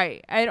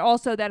 Right, and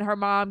also then her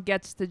mom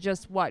gets to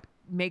just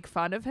make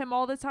fun of him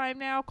all the time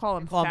now, call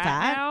him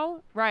fat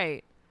now.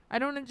 Right, I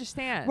don't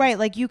understand. Right,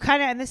 like you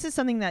kind of, and this is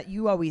something that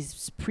you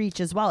always preach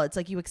as well. It's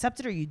like you accept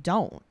it or you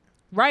don't.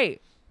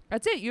 Right.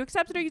 That's it. You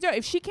accept it or you don't.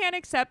 If she can't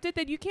accept it,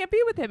 then you can't be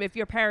with him if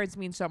your parents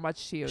mean so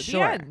much to you.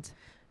 Sure. The end.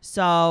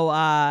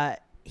 So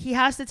he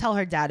has to tell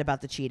her dad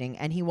about the cheating,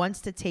 and he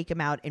wants to take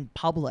him out in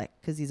public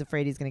because he's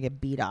afraid he's going to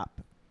get beat up.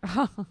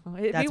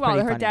 Meanwhile,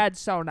 her funny. dad's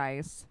so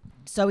nice.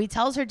 So he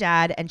tells her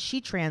dad, and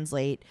she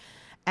translate.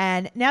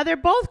 And now they're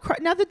both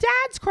now the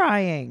dad's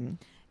crying.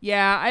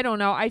 Yeah, I don't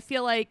know. I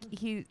feel like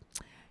he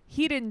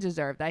didn't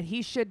deserve that.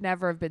 He should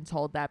never have been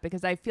told that,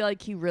 because I feel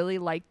like he really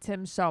liked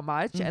him so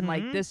much, and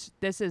like this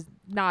is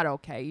not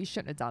okay. You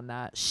shouldn't have done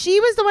that. She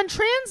was the one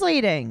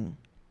translating.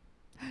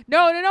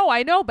 No,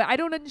 I know, but I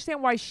don't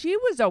understand why she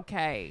was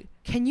okay.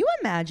 Can you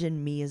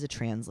imagine me as a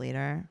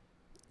translator?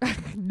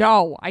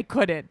 No, I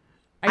couldn't.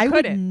 I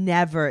would couldn't.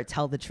 never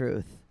tell the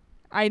truth.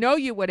 I know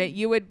you wouldn't.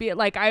 You would be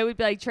like, I would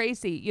be like,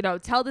 Tracy,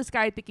 tell this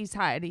guy I think he's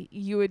hot. And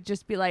you would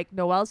just be like,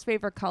 Noelle's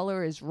favorite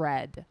color is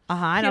red. And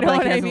I'll You be know like,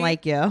 what he I doesn't mean?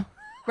 like you.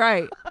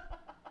 Right.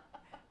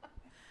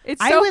 It's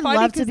so I would funny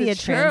love to 'cause be a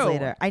it's true.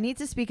 translator. I need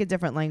to speak a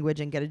different language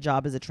and get a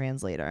job as a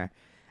translator.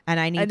 And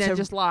I need And then to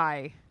just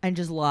lie.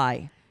 just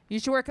lie. You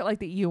should work at like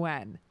the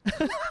UN.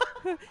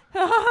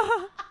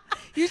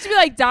 You should be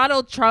like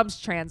Donald Trump's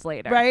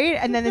translator. Right?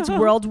 And then it's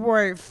World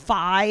War V.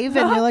 And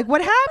they're like,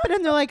 what happened?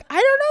 And they're like, I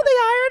don't know. They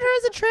hired her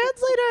as a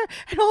translator.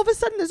 And all of a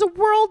sudden there's a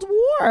world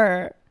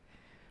war.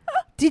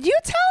 Did you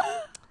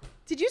tell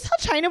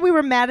China we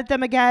were mad at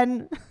them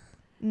again?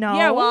 No.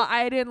 Yeah, well,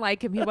 I didn't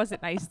like him. He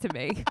wasn't nice to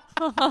me.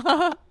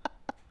 Oh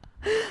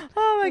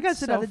my God. It's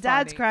So now so the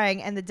dad's funny.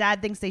 crying and the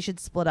dad thinks they should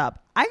split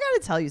up. I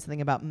got to tell you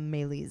something about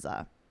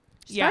Melisa.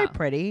 She's very Yeah.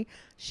 pretty.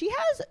 She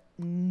has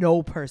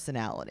no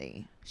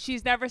personality.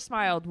 She's never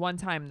smiled one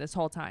time this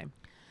whole time.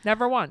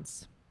 Never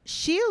once.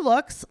 She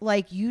looks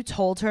like you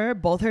told her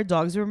both her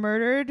dogs were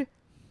murdered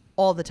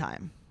all the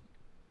time.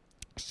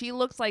 She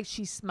looks like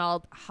she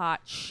smelled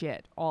hot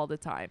shit all the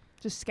time.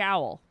 Just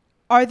scowl.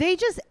 Are they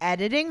just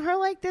editing her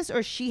like this,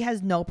 or she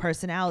has no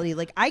personality?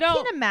 Like, I No.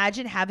 can't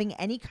imagine having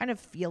any kind of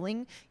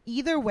feeling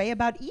either way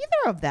about either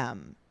of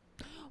them.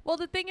 Well,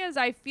 the thing is,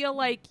 I feel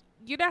like,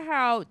 you know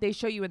how they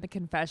show you in the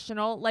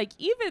confessional? Like,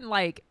 even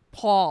like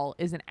Paul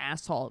is an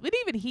asshole. But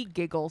even he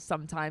giggles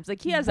sometimes.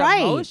 Like, he has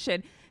Right.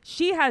 emotion.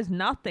 She has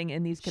nothing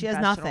in these She has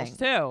confessionals,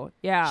 too.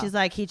 Yeah. She's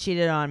like, he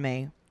cheated on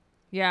me,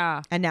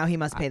 yeah. and now he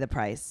must pay the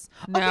price.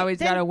 Now Okay, he's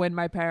then got to win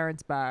my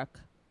parents back.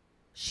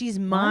 She's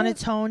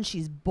monotone.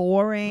 She's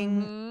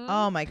boring. Mhm.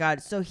 Oh, my God.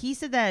 So he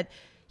said that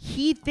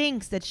he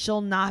thinks that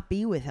she'll not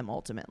be with him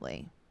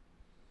ultimately.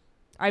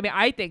 I mean,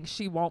 I think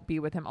she won't be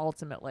with him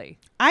ultimately.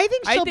 I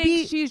think she'll I think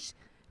be. she's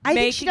I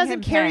think she making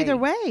doesn't him care pay. either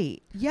way.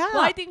 Yeah.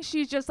 Well, I think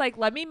she's just like,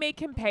 let me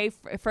make him pay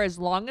for as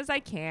long as I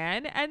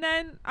can, and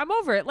then I'm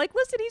over it. Like,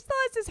 listen, he still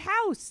has his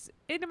house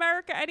in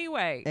America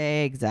anyway.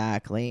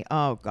 Exactly.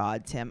 Oh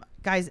God, Tim.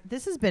 Guys,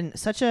 this has been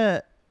such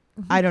a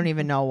I don't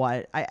even know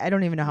what. I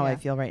don't even know how I Yeah.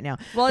 feel right now.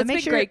 Well, But it's make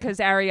been sure- great because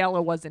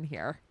Ariella wasn't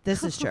here.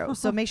 This is true.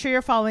 So make sure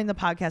you're following the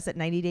podcast at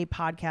 90 Day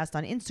Podcast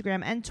on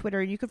Instagram and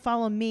Twitter. And you can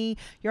follow me,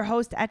 your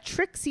host, at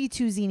Trixie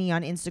Tuzini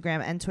on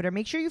Instagram and Twitter.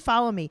 Make sure you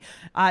follow me.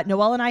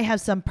 Noelle and I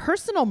have some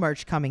personal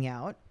merch coming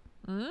out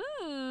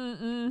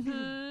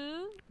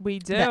We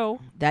do.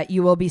 that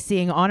you will be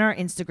seeing on our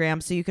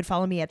Instagram. So you could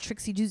follow me at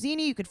Trixie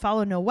Duzini. You could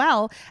follow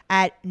Noelle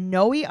at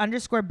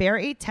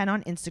Noe_bear810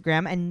 on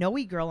Instagram and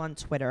Noe Girl on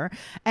Twitter.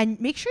 And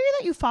make sure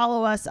that you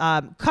follow us.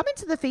 Come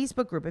into the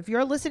Facebook group. If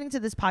you're listening to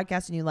this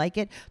podcast and you like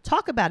it,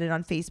 talk about it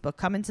on Facebook.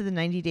 Come into the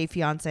 90 Day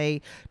Fiance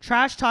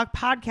Trash Talk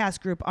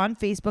podcast group on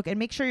Facebook and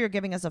make sure you're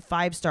giving us a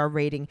 5-star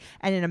rating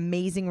and an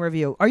amazing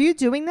review. Are you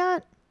doing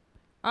that?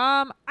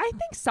 I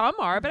think some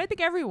are, but I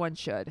think everyone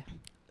should.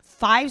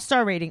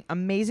 5-star rating,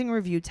 amazing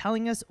review,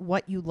 telling us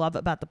what you love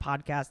about the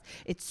podcast.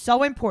 It's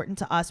so important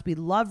to us. We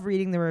love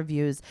reading the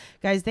reviews.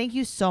 Guys, thank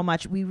you so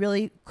much. We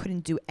really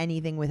couldn't do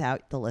anything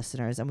without the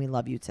listeners, and we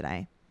love you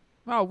today.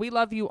 Oh, we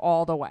love you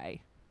all the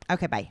way.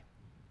 Okay, bye.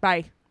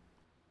 Bye.